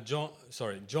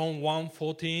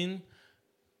 1:14,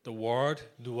 the word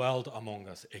dwelled among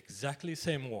us. Exactly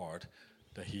same word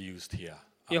that he used here.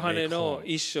 ヨハネの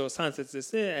1章3節で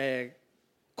すね、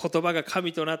言葉が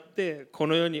神となってこ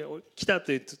の世に来た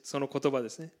というその言葉で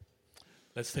すね。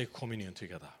 Let's take communion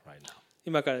together right now.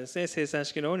 今からですね、聖餐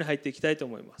式の方に入っていきたいと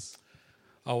思います。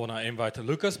I want to invite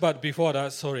Lucas, but before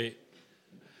that,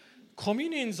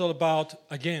 communion is all about,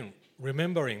 again,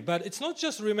 remembering. But it's not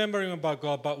just remembering about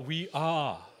God, but we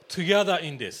are together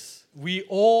in this. We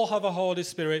all have a Holy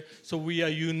Spirit, so we are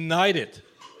united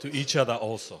to each other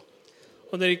also.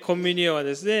 本当にコンビニオンは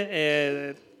です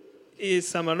ね、イエス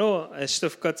様の死と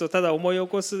復活をただ思い起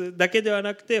こすだけでは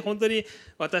なくて、本当に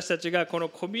私たちがこの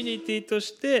コミュニティと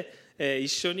して一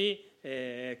緒に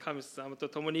神様と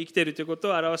共に生きているということ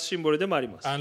を表すシンボルでもあります。